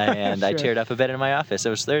 videos, and I teared up a bit in my office.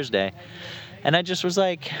 It was Thursday. And I just was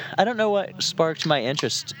like, I don't know what sparked my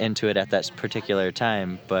interest into it at that particular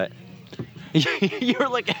time, but you were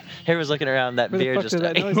like, Harry was looking around that beer just. I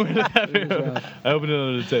opened it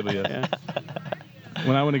under the table, yes.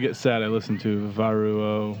 When I want to get sad, I listen to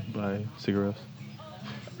Varuo by Sigur Rós.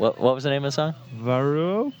 What was the name of the song?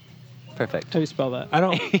 Varuo? Perfect. How do you spell that? I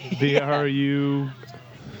don't. VRUAO?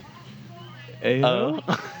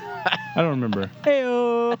 I don't remember.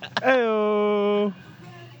 Heyo. Ayo.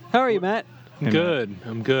 How are you, Matt? Good.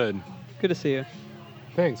 I'm good. Good to see you.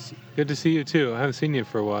 Thanks. Good to see you too. I haven't seen you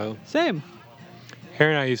for a while. Same.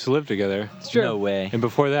 Harry and I used to live together. It's true. No way. And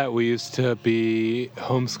before that, we used to be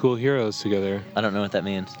homeschool heroes together. I don't know what that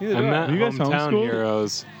means. Neither I'm do I. at You guys hometown homeschooled?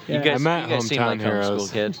 heroes. Yeah. You guys, I'm at you guys seem hometown like heroes.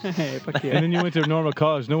 homeschool kids. Hey, fuck you. And then you went to normal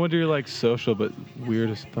college. No wonder you're like social, but weird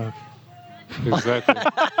as fuck. Exactly.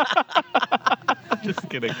 Just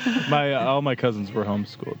kidding. All my cousins were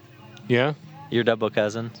homeschooled. Yeah. Your double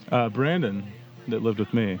cousin. Brandon, that lived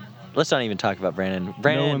with me. Let's not even talk about Brandon.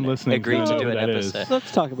 Brandon one listening agreed to to do know an who that is. episode. Let's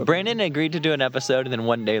talk about Brandon agreed to do an episode and then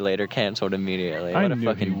one day later canceled immediately. I What a knew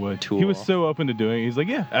fucking he would. tool. He was so open to doing it. He's like,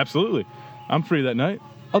 yeah, absolutely. I'm free that night.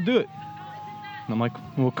 I'll do it. And I'm like,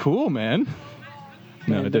 well, cool, man.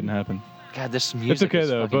 No, it didn't happen. God, this music It's okay, is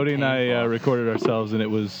though. fucking Bodhi and I painful. recorded ourselves, and it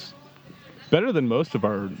was better than most of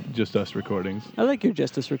our Just Us recordings. I like your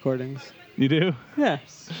Justice recordings. You do? Yeah.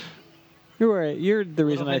 You're the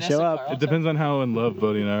reason I show up. It depends on how in love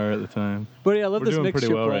Bodhi and I are at the time. But yeah, I love We're this doing mix pretty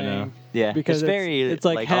you're well right playing. now. Yeah, Because it's very it's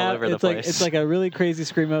like, all half, over the it's like place. it's like a really crazy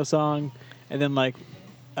screamo song, and then like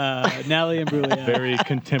Natalie and Brulia. Very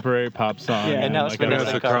contemporary pop song. Yeah. And now it's like a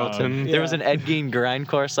Vanessa rock Carlton. song. Yeah. There was an Ed Gein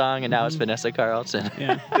grindcore song, and now it's Vanessa Carlton.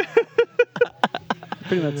 Yeah.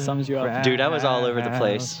 Pretty much sums you up. Dude, I was all over the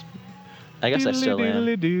place. I guess I still am.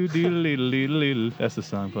 That's the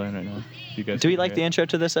song playing right now. You guys Do we can like the hear it. intro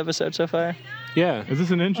to this episode so far? Yeah. Is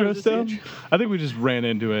this an intro is this still? the I think we just ran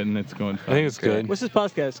into it and it's going fine. I think it's good. What's this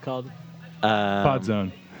podcast called? Pod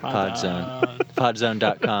Zone. Podzone.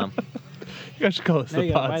 Podzone.com. You guys should call us Now the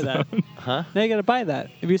you gotta Pod buy that. Zone. Huh? Now you gotta buy that.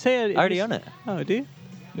 If you say it, I already own it. Oh, do you?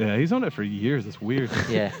 Yeah, he's on it for years. It's weird.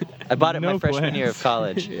 Yeah. I bought it my No freshman year of plans.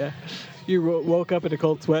 college. Yeah. You woke up in a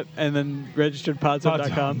cold sweat and then registered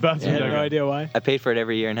podzone.com. Podzone. You had no idea why. I paid for it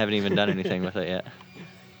every year and haven't even done anything with it yet.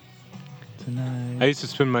 Tonight. I used to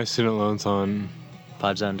spend my student loans on,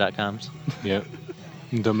 Podzone.coms. yeah,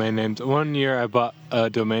 domain names. One year I bought a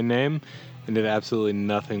domain name and did absolutely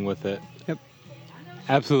nothing with it. Yep.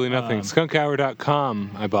 Absolutely nothing.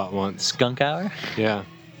 Skunkhour.com I bought once. Skunk Hour? Yeah.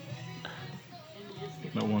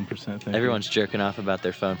 Not 1%. Thank you. Everyone's jerking off about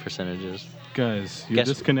their phone percentages. Guys, you're Guess-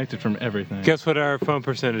 disconnected from everything. Guess what our phone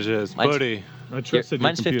percentage is? Mine's- Bodhi. I Your- trusted your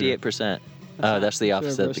mine's computer. 58%. Oh, that's the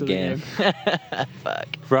opposite of reverse the game. Fuck.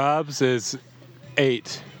 Rob's is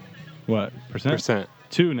 8%. What? Percent?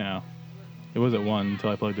 2 now. It was at 1 until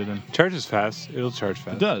I plugged it in. Charges fast. It'll charge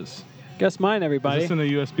fast. It does. Guess mine, Is everybody. this in a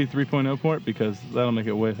USB 3.0 port? Because that'll make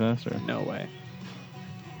it way faster. No way.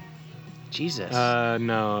 Jesus.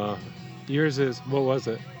 No. Yours is, what was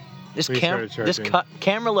it? this we started this charging.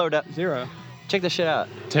 camera load up. 0. Check this shit out.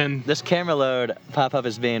 10. This camera load pop up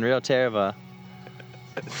is being real terrible.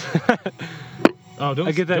 Oh, don't.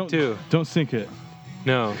 I get that don't- too. Don't sync it.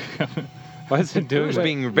 No. Why is it doing It's that?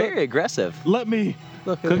 being very aggressive. Let me.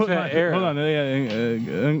 Look, Click put that arrow. Hold on.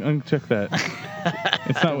 Uncheck that.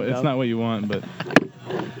 It's not what you want, but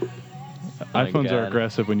my iPhones are God.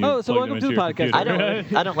 aggressive when you. Oh, so plug welcome them to into the your podcast.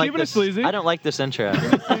 computer. I don't like Keeping it this. sleazy. I don't like this intro.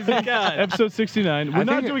 Episode 69. We're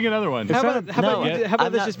not think doing another one. How about, No, how about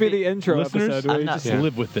I'm this not just be fe- the intro Listeners, episode? Where I'm you not just just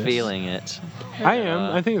live with this. feeling it. I am.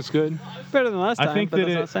 I think it's good. better than last time. I think but that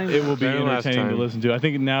that's not saying it will be Better than last entertaining to time. listen to. I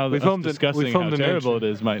think now We that us filmed it- we discussing filmed how an terrible it intro.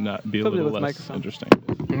 is might not be a Filmed it little with less microphone. interesting.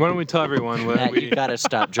 Why don't we tell everyone what Matt, we... you gotta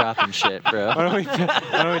stop dropping shit, bro. Why don't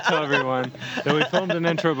we tell everyone that we filmed an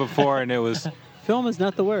intro before and it was... Film is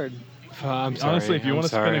not the word. I'm sorry. Honestly, if you I'm want to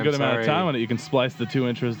sorry, spend a good I'm amount of sorry. time on it, you can splice the two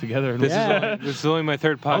intros together. And This, Yeah. this is only my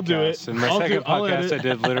third podcast. I'll do it. And my I'll second I'll podcast edit. I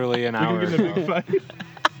did literally an We hour can get in a big ago. fight.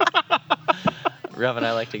 Rob and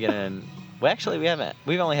I like to get in. Well, actually, we haven't.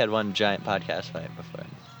 We've only had one giant podcast fight before.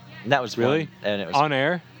 And that was Really? one, and it was On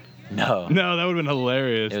air? no. No, that would have been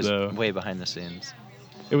hilarious, It was though. way behind the scenes.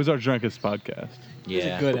 It was our drunkest podcast.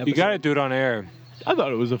 Yeah. Good episode. You got to do it on air. I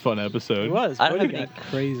thought it was a fun episode. It was. I don't Bodhi have got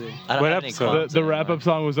crazy. I don't What have any episode? qualms The anymore. wrap-up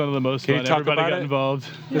song was one of the most Can you fun. talk Everybody about got it? involved.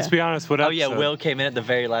 Let's be honest. What Oh episode? yeah, Will came in at the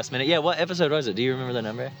very last minute. Yeah, what episode was it? Do you remember the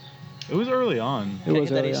number? It was early on. It Can I was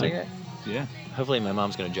get that early on. e-cigarette? Yeah. Hopefully my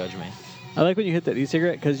mom's gonna judge me. I like when you hit that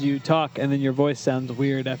e-cigarette because you talk and then your voice sounds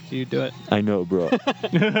weird after you do it. I know, bro.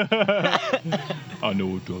 I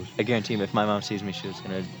know it does. I guarantee you, if my mom sees me, she's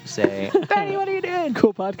gonna say, "Daddy, what are you doing?"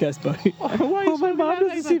 Cool podcast, buddy. Oh, my mom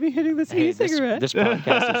doesn't see me hitting this Hey, this e-cigarette. this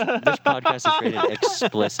podcast is rated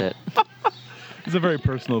explicit. It's a very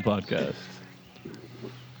personal podcast.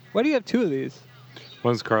 Why do you have two of these?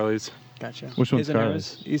 One's Carly's. Gotcha. Which one's Isn't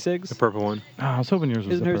Scarlett's? hers E-cigs? The purple one. Oh, I was hoping yours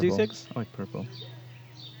was Isn't the hers purple. E6? I like purple.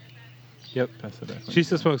 Yep. That's the difference. She used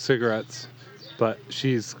to smoke cigarettes, but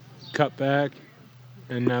she's cut back,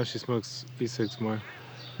 and now she smokes E6 more.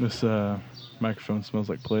 This microphone smells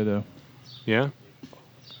like Play-Doh. Yeah?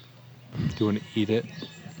 Do you want to eat it?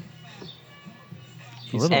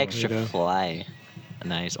 He's little extra bit, yeah. fly.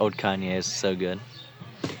 Nice. Old Kanye is so good.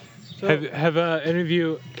 So, Have any of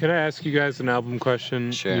you? Can I ask you guys an album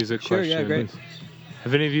question? Sure. Music Sure, question. yeah, great.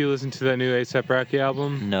 Have any of you listened to that new A$AP Rocky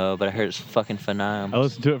album? No, but I heard it's fucking I phenomenal.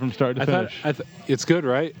 listened to it from start to finish. It's good,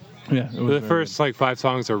 right? Yeah, it was The very first like 5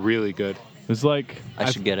 songs are really good. good. It's like I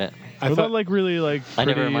should get it. I well, thought, they're like really like I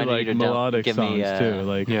never pretty reminded like you to don't melodic give me, songs too.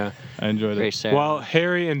 Like yeah. I enjoyed Very it. sad. While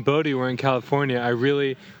Harry and Bodie were in California, I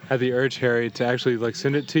really had the urge, Harry, to actually like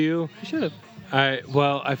send it to you. you should have.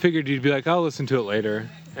 I figured you'd be like, I'll listen to it later,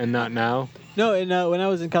 and not now. No, and when I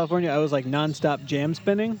was in California, I was like nonstop jam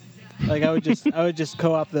spinning. Like I would just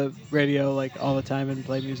co-op the radio like all the time and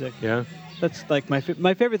play music. Yeah, That's like my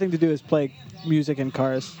favorite thing to do is play music in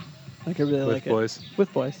cars. Like I really with like boys. it.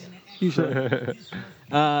 With boys, usually.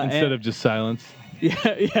 Instead of just silence. yeah,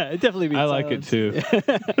 it definitely beats I like it silence.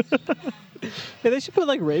 too. Yeah, they should put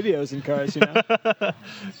like radios in cars, you know. But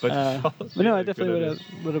But no, I definitely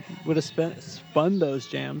would have spun those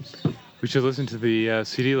jams. We should listen to the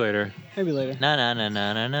CD later. Maybe later. Na na na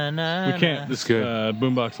na na na na. We can't. This good.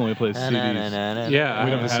 Boombox only plays Na, na, na, CDs. na, na, Yeah, I na, have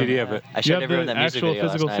don't the have CD it. of it. I You showed have everyone the that music actual video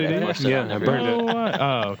last physical night. CD? I watched it Yeah, on I every- burned it. Oh, what?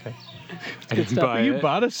 Oh, okay. I didn't stuff. buy But you it.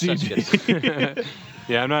 bought a Such CD. good-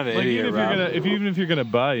 Yeah, I'm not an Like, idiot, Rob. even if you're gonna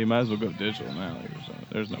buy, you might as well go digital now. Like,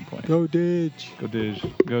 there's no point. Go Didge.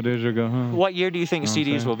 Go dig or go home. What year do you think Know what I'm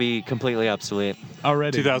CDs saying? will be completely obsolete?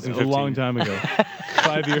 Already. 2015. A long time ago.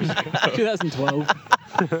 5 years ago. 2012.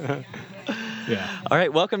 Yeah. All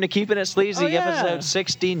right, welcome to Keeping It Sleazy, Oh, yeah. episode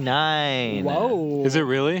 69. Whoa. Is it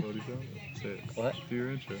really? What? Do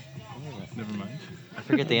your intro. Never mind. I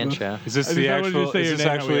forget the intro. Is this I the just wanted you to actual? say Is your this name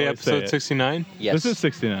how we actually always say episode it. 69? Yes. This is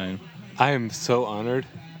 69. I am so honored.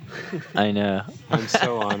 I know. I'm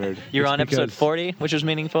so honored. You're It's on episode because- 40, which was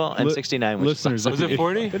meaningful, and Li- 69, which listeners, was Was it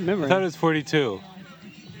 40? Good I memory. thought it was 42.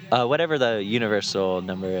 whatever the universal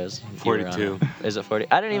number is. if you were on 42. it. Is it 40?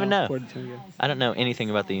 I don't even know. 42, yeah. I don't know anything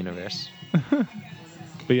about the universe.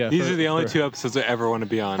 But yeah, These for- are the only for- 2 episodes I ever want to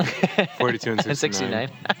be on. 42 and 69. And 69.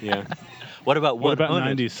 Yeah. What about What 100? about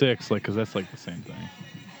 96? Like, because that's like the same thing.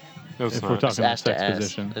 No, it's If we're not. talking It's about ass to sex ass,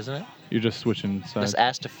 position, isn't it? you're just switching sides. It's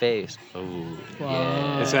ass to face. Oh,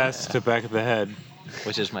 Wow. It's ass to back of the head.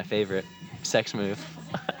 which is my favorite sex move.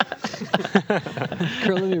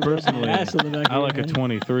 Curling your Personally, ass in the back I of like your a head.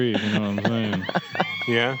 23. You know what I'm saying?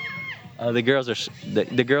 Yeah. The girls are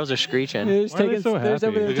the girls are screeching. They're just Why are they taking, so there's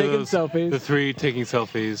happy? over there Look at taking those, selfies. the 3 taking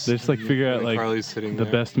selfies. They just like figure out like Carly's sitting the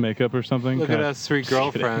there. best makeup or something. Look at God. us 3 Just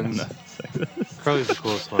kidding. girlfriends. I'm not sexist. Carly's the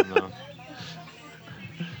coolest one though.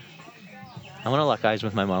 I want to lock eyes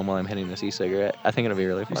with my mom while I'm hitting this e-cigarette. I think it'll be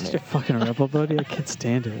really You're such funny. a fucking rebel, buddy. I can't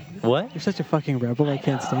stand it. What? You're such a fucking rebel. I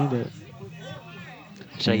can't stand it.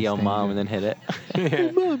 Should I yell stand mom it. and then hit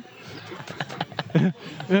it?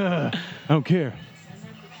 I don't care.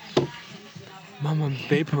 Mom, I'm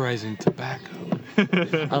vaporizing tobacco.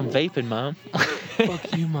 I'm vaping, mom.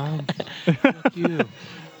 Fuck you, Mom. Fuck you.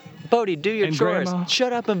 Bodie, do your And chores. Grandma.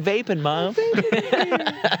 Shut up and vaping, mom. Get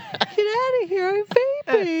out of here. I'm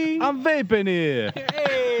vaping. I'm vaping here.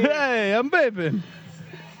 Hey, I'm vaping.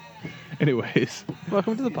 Anyways,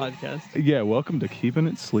 Welcome to the podcast. yeah, welcome to Keeping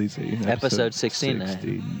It Sleazy. Episode 69.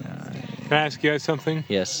 69. Can I ask you guys something?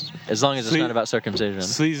 Yes, as long as it's Sle- not about circumcision.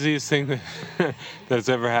 Sleaziest thing that's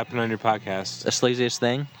ever happened on your podcast. The sleaziest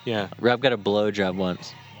thing? Yeah. Rob got a blowjob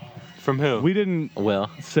once. From who? We didn't Will.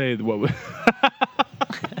 say what we...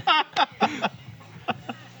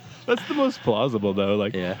 That's the most plausible, though.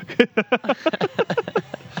 Like, Yeah.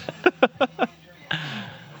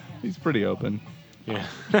 he's pretty open. Yeah.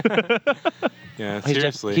 Yeah, He's,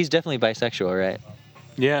 seriously. he's definitely bisexual, right?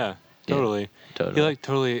 yeah, totally. Totally. He like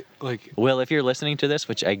totally like Will, if you're listening to this,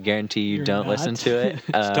 which I guarantee you You're don't not. listen to it,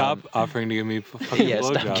 stop offering to give me fucking Yeah,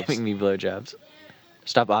 stop blowjobs. giving me blowjobs.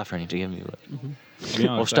 Stop offering to give me blowjobs. To be honest,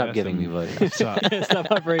 Well, I stop asked giving me him- blowjobs. Stop. Stop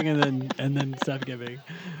offering and then stop giving.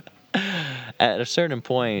 At a certain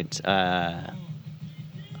point,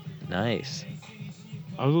 nice.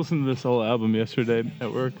 I was listening to this whole album yesterday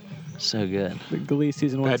at work. So good. The Glee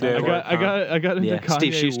season 1 Bad day I at soundtrack. work. got into Yeah, Kanye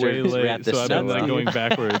Steve Schuster way has late, wrapped this so I've been up. like going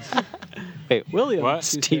backwards. Wait, William. What?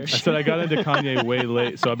 Steve I said I got into Kanye way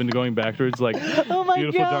late, so I've been going backwards. Like, oh my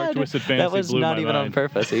Beautiful god, Dark Twisted Fantasy that was blew not my even on mind.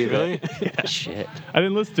 purpose either. Really? Shit. I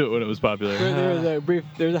didn't listen to it when it was popular. There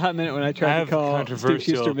was a hot minute when I I tried have to call Steve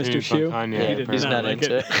controversial Schuster Mr. opinions on Shoe. Kanye. Yeah, did he's not not like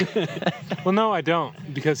into it. Well, no, I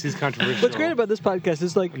don't, because he's controversial. What's great about this podcast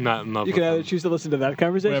is like I'm not in love you with can either him. choose to listen to that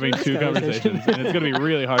conversation. We're having or this two conversations, and it's going to be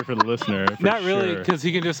really hard for the listener. For Not really, sure. because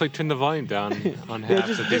he can just like turn the volume down on Yeah,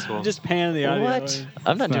 half the people. just pan the audio. What?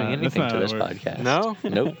 I'm not doing not- anything that's to not this how it works. podcast. No?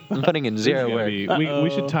 Nope. I'm putting in This is zero gonna work. be- we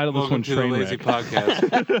should title this Welcome one to the Train Lazy Wreck.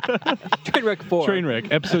 Podcast. Trainwreck 4.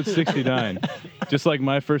 Trainwreck, episode 69. Just like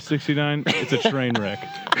my first 69, it's a train wreck.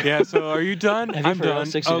 Yeah, so are you done? Have you I'm for real done.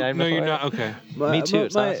 69 oh, no, you're before? not. Okay. Me too,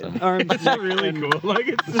 it's awesome. Arms, It's neck, really and cool. Like,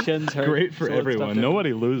 it's shins hurt. great for so it's everyone. stuffed in.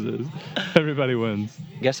 Nobody loses. Everybody wins.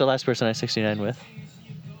 Guess the last person I 69 with?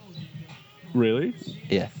 Really?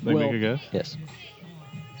 Yeah. Like, Will. make a guess? Yes.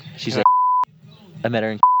 She's a I met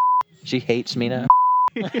her in She hates me now.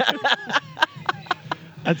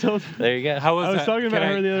 I told There you go. How was I was that? talking about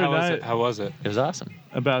Can her the other how was night. it? How was it? It was awesome.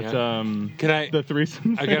 about Yeah. Can I? the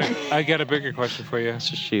threesome. I got a bigger question for you. Let's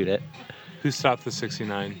just shoot it. Who stopped the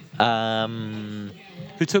 69? Me.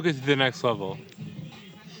 Who took it to the next level?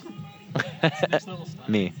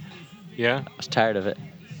 Yeah. I was tired of it.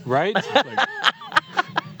 Right?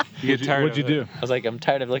 You get tired What'd you of do? it. I was like, I'm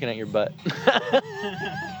tired of looking at your butt.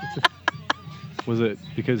 Was it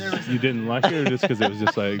because you didn't like it, or just because it was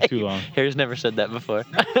just like too long? Harry's never said that before.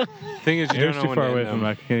 Thing is, you Harry's don't know too when far to away end from him. them.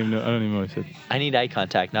 I can't even know. I don't even know what he said. I need eye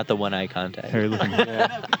contact, not the one eye contact. Harry looking.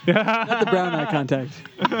 Not the brown eye contact.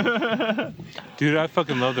 Dude, I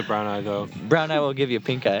fucking love the brown eye though. Brown eye will give you a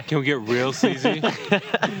pink eye. Can we get real sleazy?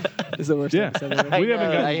 Is the worst Yeah. episode ever. We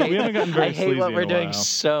haven't gotten very I hate sleazy what in we're a doing while.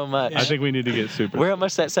 so much. I think we need to get super. We're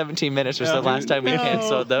almost at 17 minutes, which is the last time we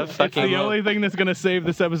canceled the It's fucking. the only thing that's gonna save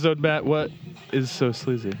this episode, Matt. What is so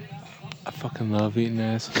sleazy? I fucking love eating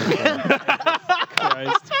ass.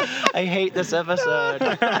 Christ. I hate this episode.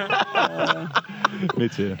 Me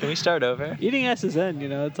too. Can we start over? Eating ass is in, you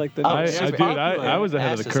know, it's like the Oh, I, it's I, super dude, I was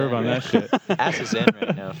ahead of Ass the is curve in, on right? that shit. Ass is in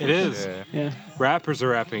right now. For It is. Sure. yeah. Rappers are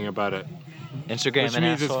rapping about it, Instagram which and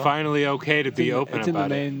means asshole. it's finally okay to It's be in, open it's in the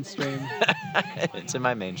about it. mainstream. It's in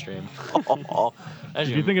my mainstream. If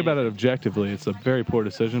you think about it objectively, it's a very poor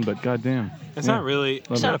decision. But goddamn, It's Yeah. not really.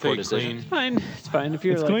 It's not a poor nothing decision. clean. Fine. It's fine if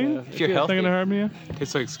you're It's like clean? a, If you're It's not healthy. gonna harm you.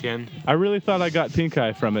 Tastes like skin. I really thought I got pink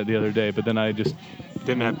eye from it the other day, but then I just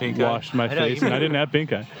Didn't have pink eye. washed my I know, face you and I made- didn't have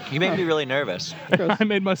pink eye. You made me really nervous. I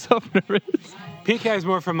made myself nervous. Pink eye is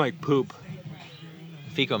more from like poop.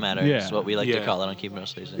 Fecal matter Yeah. is what we like to Yeah. call it on Keep It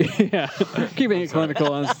Sleazy. yeah. Keeping it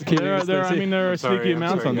clinical on keeping There it are sleazy. sorry, sneaky I'm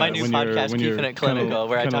amounts sorry, on guys. My that new when you're podcast, when you're Keeping It Clinical,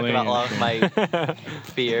 where I talk about all of my What's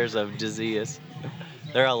fears of disease.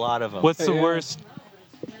 There are a lot of them. the Yeah. worst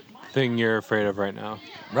thing you're afraid of right now?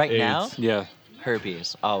 right AIDS. now? Yeah.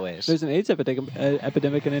 Herpes, always. There's an AIDS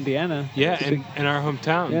epidemic in Indiana. Yeah, It's a big- in our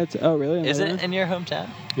hometown. yeah. It's, oh, really? In Is it Atlanta? in your hometown?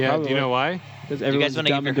 Yeah, do Probably. you know why? Because everyone's wanna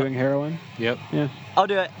give dumb and your- doing heroin. Yep. Yeah. I'll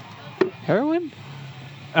do it. Heroin?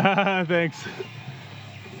 Thanks.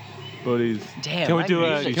 Buddies. Damn. Can we my do a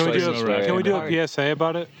music can we do choices a- were can we do hard. a PSA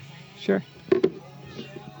about it? Sure.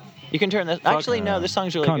 You can turn this. Actually, no. This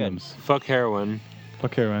song's really Condoms. Fuck heroin.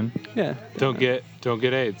 Fuck heroin. Yeah. Don't get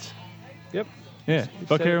AIDS. Yep. Yeah.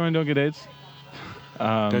 Fuck So- heroin. Don't get AIDS.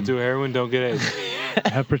 Don't do heroin. Don't get AIDS.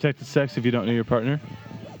 Have protected sex if you don't know your partner.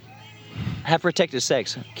 good. Have protected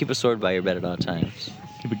sex. Keep a sword by your bed at all times.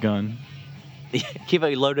 Keep a gun. Keep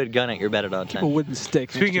a loaded gun at your bed at all A times. wooden stick.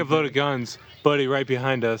 Speaking of loaded guns, buddy, right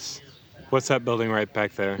behind us. What's that building right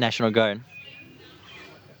back there? National Guard.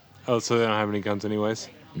 Oh, so they don't have any guns anyways.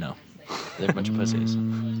 No. They're a bunch of pussies.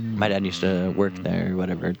 My dad used to work there, or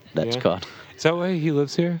whatever that's Yeah. called. Is that why he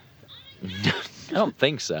lives here? I don't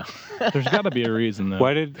think so. There's got to be a reason though.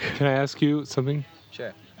 Can I ask you something?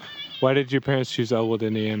 Sure. Why did your parents choose Elwood,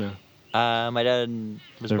 Indiana? My dad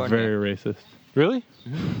was They're born very here. racist. Really?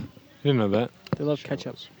 I didn't know that. They love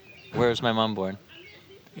ketchup. Where was my mom born?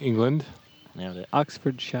 England? Nailed it.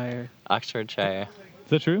 Oxfordshire. Oxfordshire. Is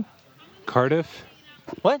that true? Cardiff?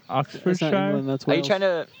 What? That's not Oxfordshire. England. That's Are you Wales. trying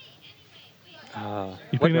to? You What,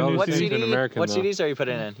 putting in a new what city's CD? CD? an American, what though. CDs are you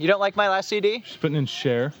putting in? You don't like my last CD? She's putting in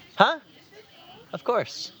Cher. Huh? Of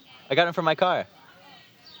course. I got them from my car.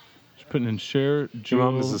 She's putting in Cher, Your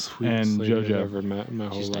mom is Jewel, the sweetest and lady I've JoJo. ever met in my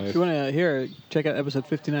whole She's nice. If life. you want to hear, check out episode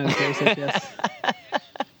 59 of Terry Says Yes.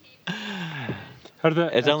 How did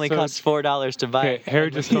that It only episode- costs $4 to buy. Okay,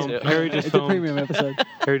 Harry just filmed. Harry just It's a filmed. premium episode.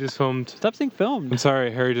 Harry just filmed. Stop saying I'm filmed.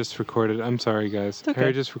 sorry, Harry just recorded. I'm sorry, guys. okay.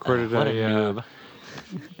 Harry just recorded What a noob.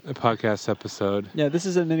 a podcast episode. Yeah, this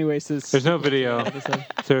is in many ways this. There's no video. episode.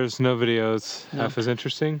 There's no videos No. half as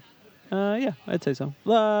interesting. Yeah, I'd say so.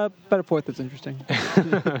 About a fourth that's interesting.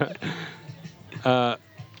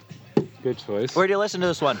 Good choice. Where do you listen to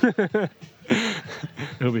this one?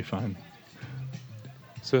 It'll be fine.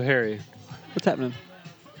 So Harry, What's happening?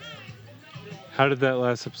 how did that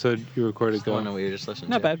last episode you recorded It's the one that go? we were just listening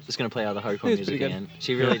Not to. bad. Just gonna play all the hardcore It was music pretty good. again.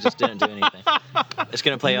 She really just didn't do anything. It's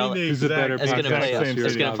gonna play all. Who's a better It's gonna play. podcast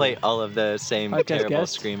It's gonna host? play all of the same Podcast terrible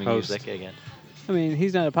guest? screaming Host. music again. I mean,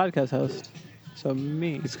 he's not a podcast host, so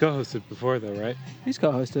me. He's co-hosted before, though, right? He's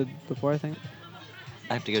co-hosted before, I think.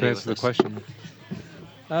 I have to go To deal answer with the this. question.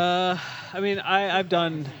 I mean, I've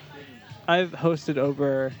hosted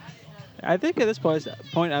over. I think at this point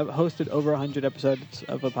I've hosted over 100 episodes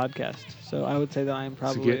of a podcast. So I would say that I'm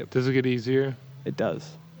probably. Does it get easier? It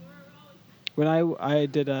does. When I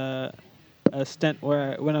did a stint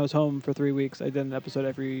where when I was home for 3 weeks, I did an episode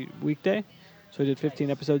every weekday. So I did 15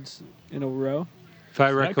 episodes in a row. If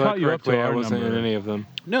I caught recollect you up to correctly, I our wasn't in number. any of them.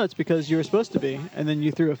 No, it's because you were supposed to be, and then you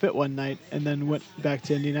threw a fit one night, and then went back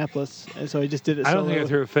to Indianapolis, and so I just did it. I don't think solo. I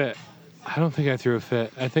threw a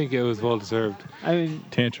fit. I think it was well deserved. I mean,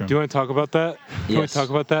 Tantrum. Do you want to talk about that? Can we Yes. talk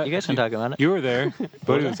about that? You guys can talk about it. You were there.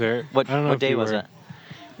 Bodie was there. What I don't know what if day you was were. it?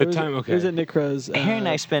 The it was, time. It Okay. was at Nick Crow's. Harry and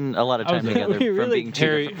I spend a lot of time was- together We from really being two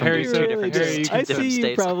Harry- different, from Harry being said- two different, Harry- two I different see you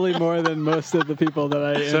states. probably more than most of the people that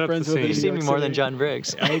I Set am up friends the with. in scene. You see New me York more than City. John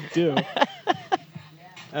Briggs. I do.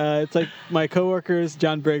 It's like my coworkers,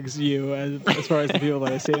 John Briggs, you, as far as the people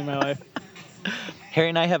that I see in my life. Harry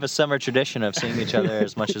and I have a summer tradition of seeing each other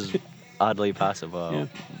as much as oddly possible Yeah.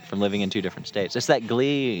 from living in two different states. It's that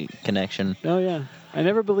Glee connection. Oh yeah, I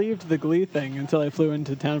never believed the Glee thing until I flew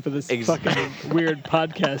into town for this fucking weird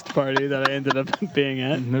podcast party that I ended up being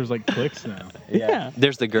at. And there's like clicks now. Yeah.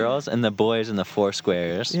 There's the girls and the boys and the four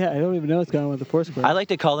squares. Yeah, I don't even know what's going on with the four squares. I like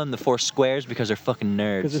to call them the four squares because they're fucking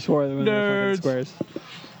because there's nerds. four of them in the Nerds. fucking squares.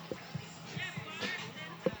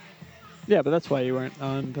 Yeah, but that's why you weren't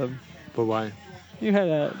on the. But why? You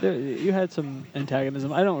had some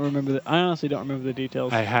antagonism. I don't remember. I honestly don't remember the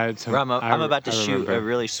details. I had some. I'm about to I shoot remember. a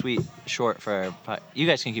really sweet short for our you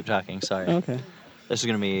guys can keep talking, sorry. Okay. This is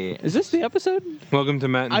going to be... Is this the episode? Welcome to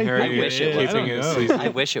Matt and I Harry. wish it was. keeping I it don't sleazy. I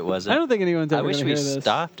wish it wasn't. I don't think anyone's I ever wish gonna we hear this.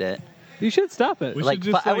 stopped it. You should stop it. We Like,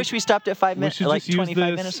 should just, I wish we stopped at 5 minutes, should like just use 25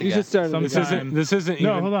 this- minutes You ago. should start it. Sometime- again. This isn't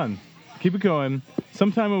No, even. hold on. Keep it going.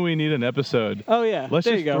 Sometime when we need an episode, Oh yeah. let's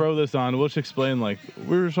there just you go. throw this on. We'll just explain, like,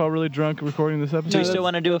 we were just all really drunk recording this episode. Do we No, still that's-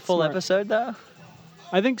 want to do a that's full smart. episode, though?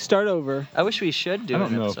 I think start over. I wish we should do I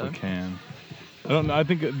don't an know if episode. we can. I don't know. I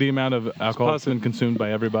think the amount of alcohol that's pause it. been consumed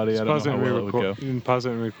by everybody, I Pause don't it know and how well it would go. re-record. You can pause it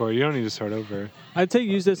and record. You don't need to start over. I'd say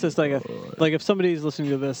use this as like if somebody's listening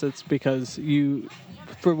to this, it's because you,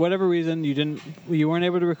 for whatever reason, you weren't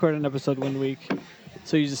able to record an episode 1 week,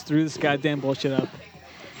 so you just threw this goddamn bullshit up.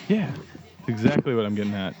 Yeah, exactly what I'm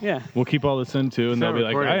getting at. Yeah. We'll keep all this in too, and It's they'll not be like,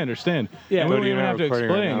 recording. I understand. Yeah. And we But don't you're even not have to recording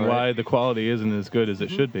right explain now, right? why the quality isn't as good as it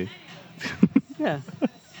should be. Yeah.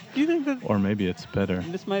 Do you think that Or maybe it's better.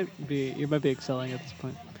 you might be excelling at this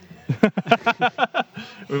point?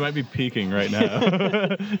 We might be peaking right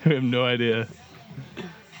now. We have no idea.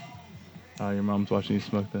 Oh, your mom's watching you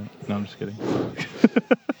smoke that. No, I'm just kidding.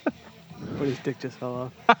 But his dick just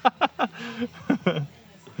fell off.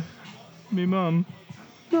 Me mom.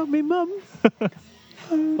 Not me, mum.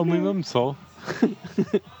 Oh, my mom's soul.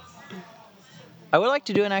 I would like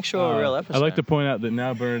to do an actual real episode. I'd like to point out that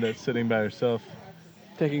now Bernadette's sitting by herself.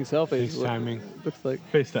 Taking selfies. FaceTiming. Looks like.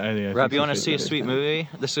 FaceTime. Yeah, Rob, you want to see a sweet movie?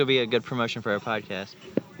 This will be a good promotion for our podcast.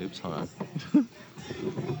 Oops, hold on.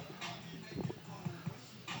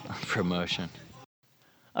 Promotion.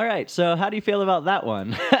 All right, so how do you feel about that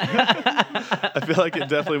one? I feel like it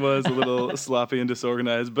definitely was a little sloppy and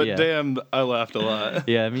disorganized, but Yeah. damn, I laughed a lot.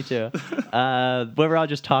 Yeah, me too. When we're all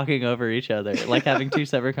just talking over each other, like having two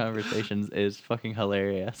separate conversations is fucking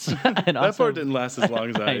hilarious. And That also, part didn't last as long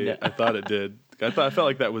as I know. I thought it did. I felt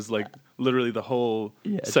like that was like literally the whole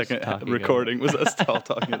just second talking recording was us all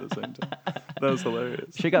talking at the same time. That was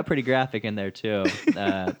hilarious. She got pretty graphic in there too.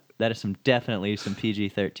 That is definitely some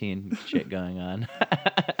PG-13 shit going on.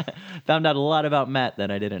 Found out a lot about Matt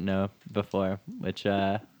that I didn't know before, which,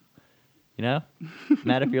 Matt,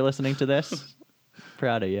 if you're listening to this,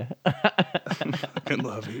 proud of you. I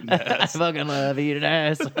love eating ass. I fucking love eating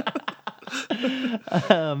ass.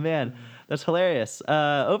 Oh man, that's hilarious.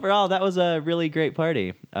 Overall, that was a really great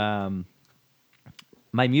party.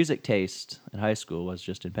 My music taste in high school was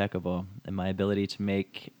just impeccable, and my ability to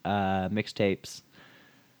make mixtapes.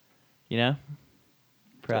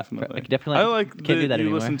 Definitely. Definitely. I like can't do that that you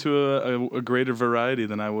anymore. listen to a greater variety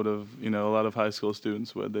than I would have, a lot of high school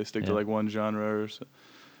students would. They stick to Yeah. like one genre or so.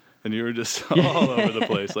 and you were just all over the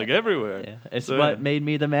place, like everywhere. Yeah. It's what made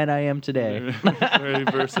me the man I am today. Very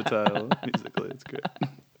versatile musically. It's great.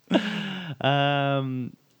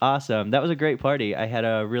 Awesome. That was a great party. I had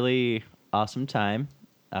a really awesome time.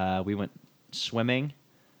 We went swimming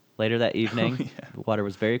later that evening. Oh, yeah. The water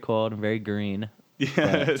was very cold and very green. Yeah,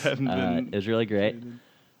 But, it hadn't been. it was really great.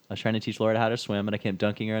 I was trying to teach Laura how to swim, and I kept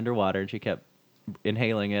dunking her underwater, and she kept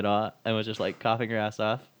inhaling it all and was just like coughing her ass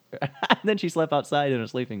off. And then she slept outside in a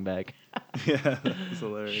sleeping bag. Yeah, that was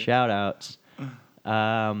hilarious. Shout outs.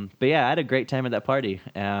 But yeah, I had a great time at that party.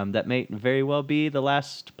 That may very well be the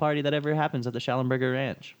last party that ever happens at the Schallenberger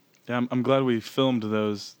Ranch. Yeah, I'm glad we filmed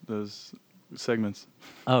those segments.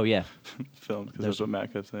 Oh yeah, Filmed, because that's what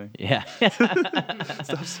Matt kept saying. yeah.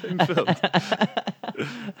 Stop saying filmed.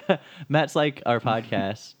 Matt's like our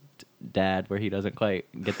podcast dad, where he doesn't quite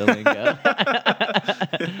get the lingo.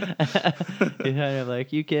 He's kind of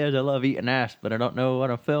like, you kids, I love eating ass, but I don't know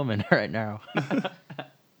what I'm filming right now.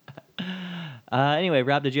 Anyway,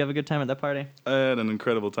 Rob, did you have a good time at that party? I had an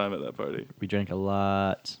incredible time at that party. We drank a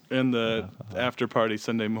lot. And the after party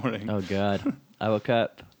Sunday morning. Oh, God. I woke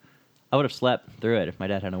up. I would have slept through it if my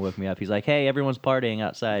dad hadn't woke me up. He's like, hey, everyone's partying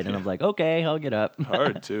outside. And I'm like, okay, I'll get up.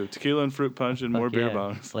 Hard, too. Tequila and fruit punch and more beer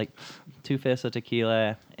bongs. Like 2 fists of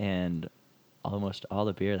tequila and almost all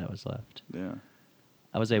the beer that was left. Yeah.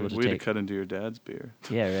 I was able to Way take... to cut into your dad's beer.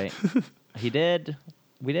 Yeah, right. We did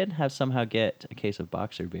have somehow get a case of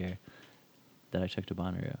Boxer beer that I took to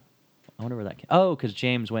Bonnaroo. I wonder where that came... Oh, because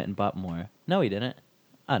James went and bought more. No, he didn't.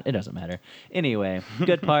 It doesn't matter. Anyway,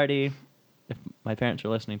 good party. If my parents are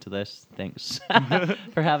listening to this, thanks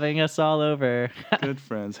for having us all over. Good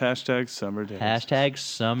friends. Hashtag summer days. Hashtag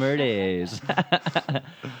summer days.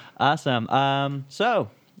 Awesome. So,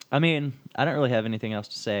 I mean, I don't really have anything else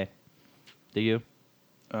to say. Do you?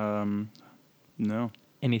 No.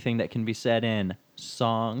 Anything that can be said in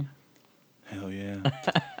song? Hell yeah.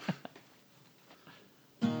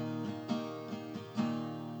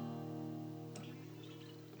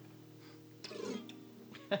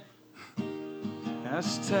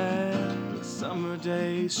 Hashtag summer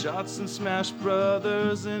days, shots and Smash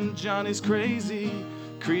Brothers, and Johnny's crazy.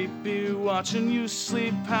 Creepy watching you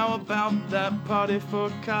sleep. How about that party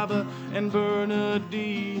for Kava and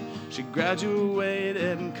Bernadine? She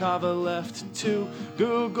graduated and Kava left too.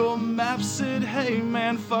 Google Maps said, hey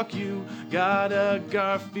man, fuck you. Got a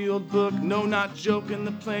Garfield book, no, not joking.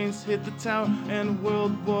 The planes hit the tower and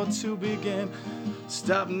World War II began.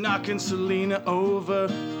 Stop knocking Selena over.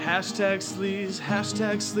 Hashtag sleaze,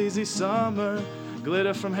 hashtag sleazy summer.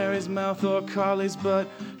 Glitter from Harry's mouth or Carly's butt.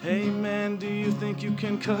 Hey man, do you think you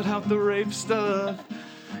can cut out the rape stuff?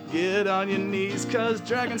 Get on your knees, cause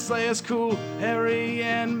Dragon Slayer's cool. Harry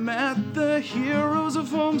and Matt, the heroes of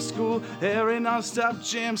homeschool. Harry, non-stop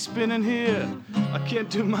jam spinning here. I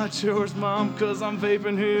can't do my chores, mom, cause I'm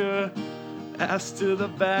vaping here. Ass to the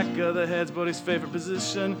back of the head's Bodie's favorite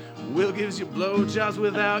position. Will gives you blowjobs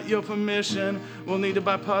without your permission. We'll need to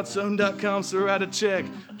buy podzone.com, so write a check.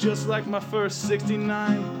 Just like my first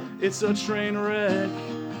 69, it's a train wreck.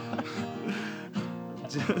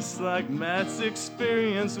 Just like Matt's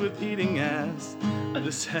experience with eating ass.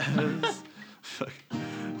 This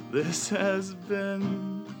has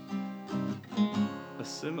been a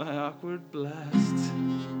semi-awkward blast.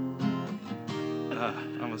 I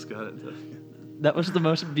almost got it though. That was the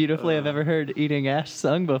most beautifully I've ever heard eating ass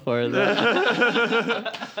sung before.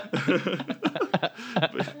 That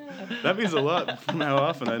means a lot from how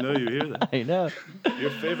often I know you hear that. I know. Your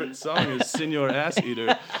favorite song is Senor Ass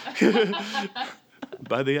Eater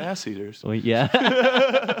by the Ass Eaters. Well, yeah.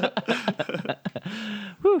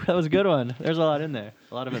 Whew, that was a good one. There's a lot in there.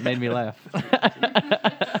 A lot of it made me laugh.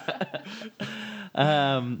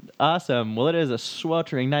 Awesome. Well, it is a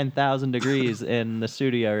sweltering 9,000 degrees in the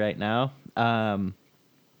studio right now. Rob,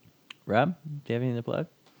 do you have anything to plug?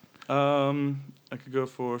 I could go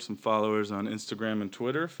for some followers on Instagram and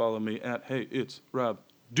Twitter. Follow me at Hey It's Rob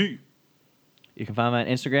D. You can find me on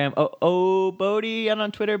Instagram. Oh, Bodie, and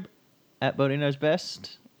on Twitter at Bodie Knows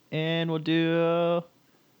Best. And we'll do.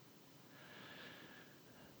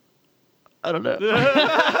 I don't know.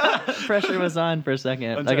 Pressure was on for a second.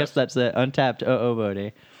 Untapped. I guess that's it. Untapped.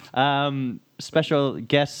 Bodie. Special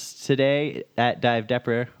guests today at Dive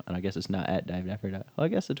Depper. And I guess it's not at Dive Depper. Well, I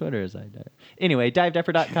guess the Twitter is Dive Depper. Anyway,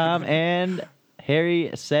 divedepper.com and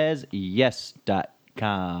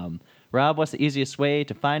HarrySaysYes.com. Rob, what's the easiest way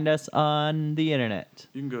to find us on the internet?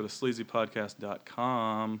 You can go to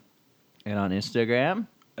sleazypodcast.com. And on Instagram.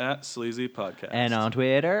 At Sleazy Podcast. And on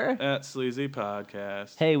Twitter. At Sleazy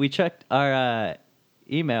Podcast. Hey, we checked our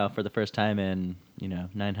email for the first time in,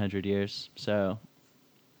 900 years. So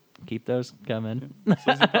Keep those coming.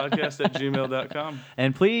 sleazypodcast@gmail.com.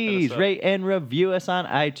 And please rate and review us on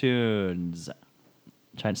iTunes.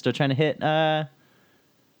 Still trying to hit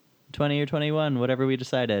 20 or 21, whatever we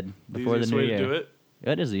decided before the new year. To do it.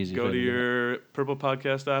 It is easy. Go to your Purple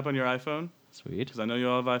Podcast app on your iPhone. Sweet. Because I know you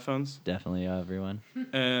all have iPhones. Definitely everyone.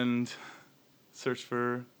 And search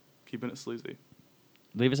for Keeping It Sleazy.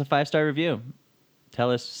 Leave us a 5-star review. Tell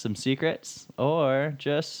us some secrets, or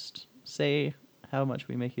just say how much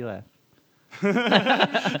we make you laugh.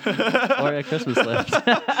 Or a Christmas list.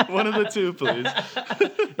 One of the two, please.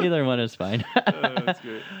 Either one is fine. That's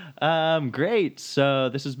great. Great. So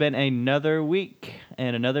this has been another week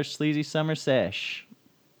and another sleazy summer sesh.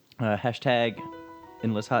 Hashtag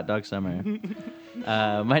endless hot dog summer.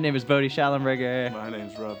 My name is Bodie Schallenberger. My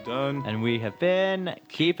name's Rob Dunn. And we have been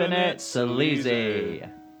Keeping It Sleazy.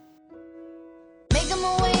 Making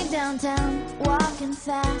my way downtown, walking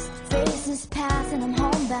fast, faces pass and I'm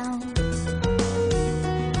homebound.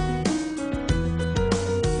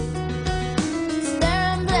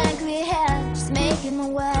 Staring blankly ahead, just making my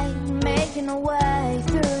way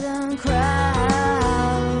through the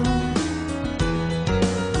crowd.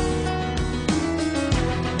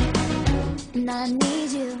 And I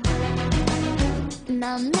need you, and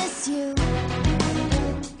I miss you,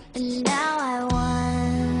 and now I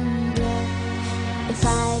wonder if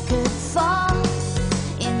I could fall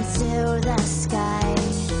into the sky.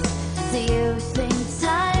 Do you think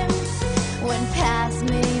time would pass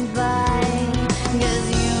me by? 'Cause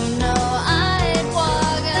you know I'd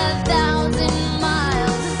walk 1,000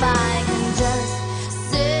 miles if I could just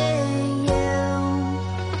see you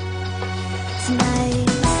tonight.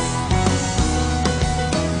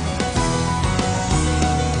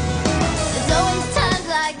 There's always times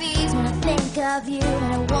like these when I think of you,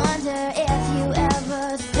 and I wonder if you ever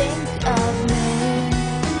think of me.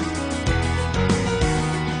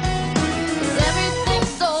 'Cause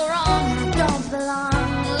everything's so wrong, and I don't belong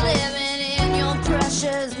living in your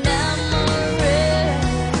precious memory.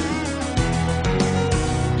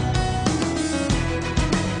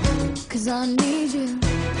 'Cause I need you,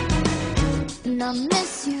 and I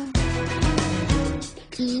miss you,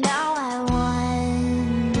 and now I want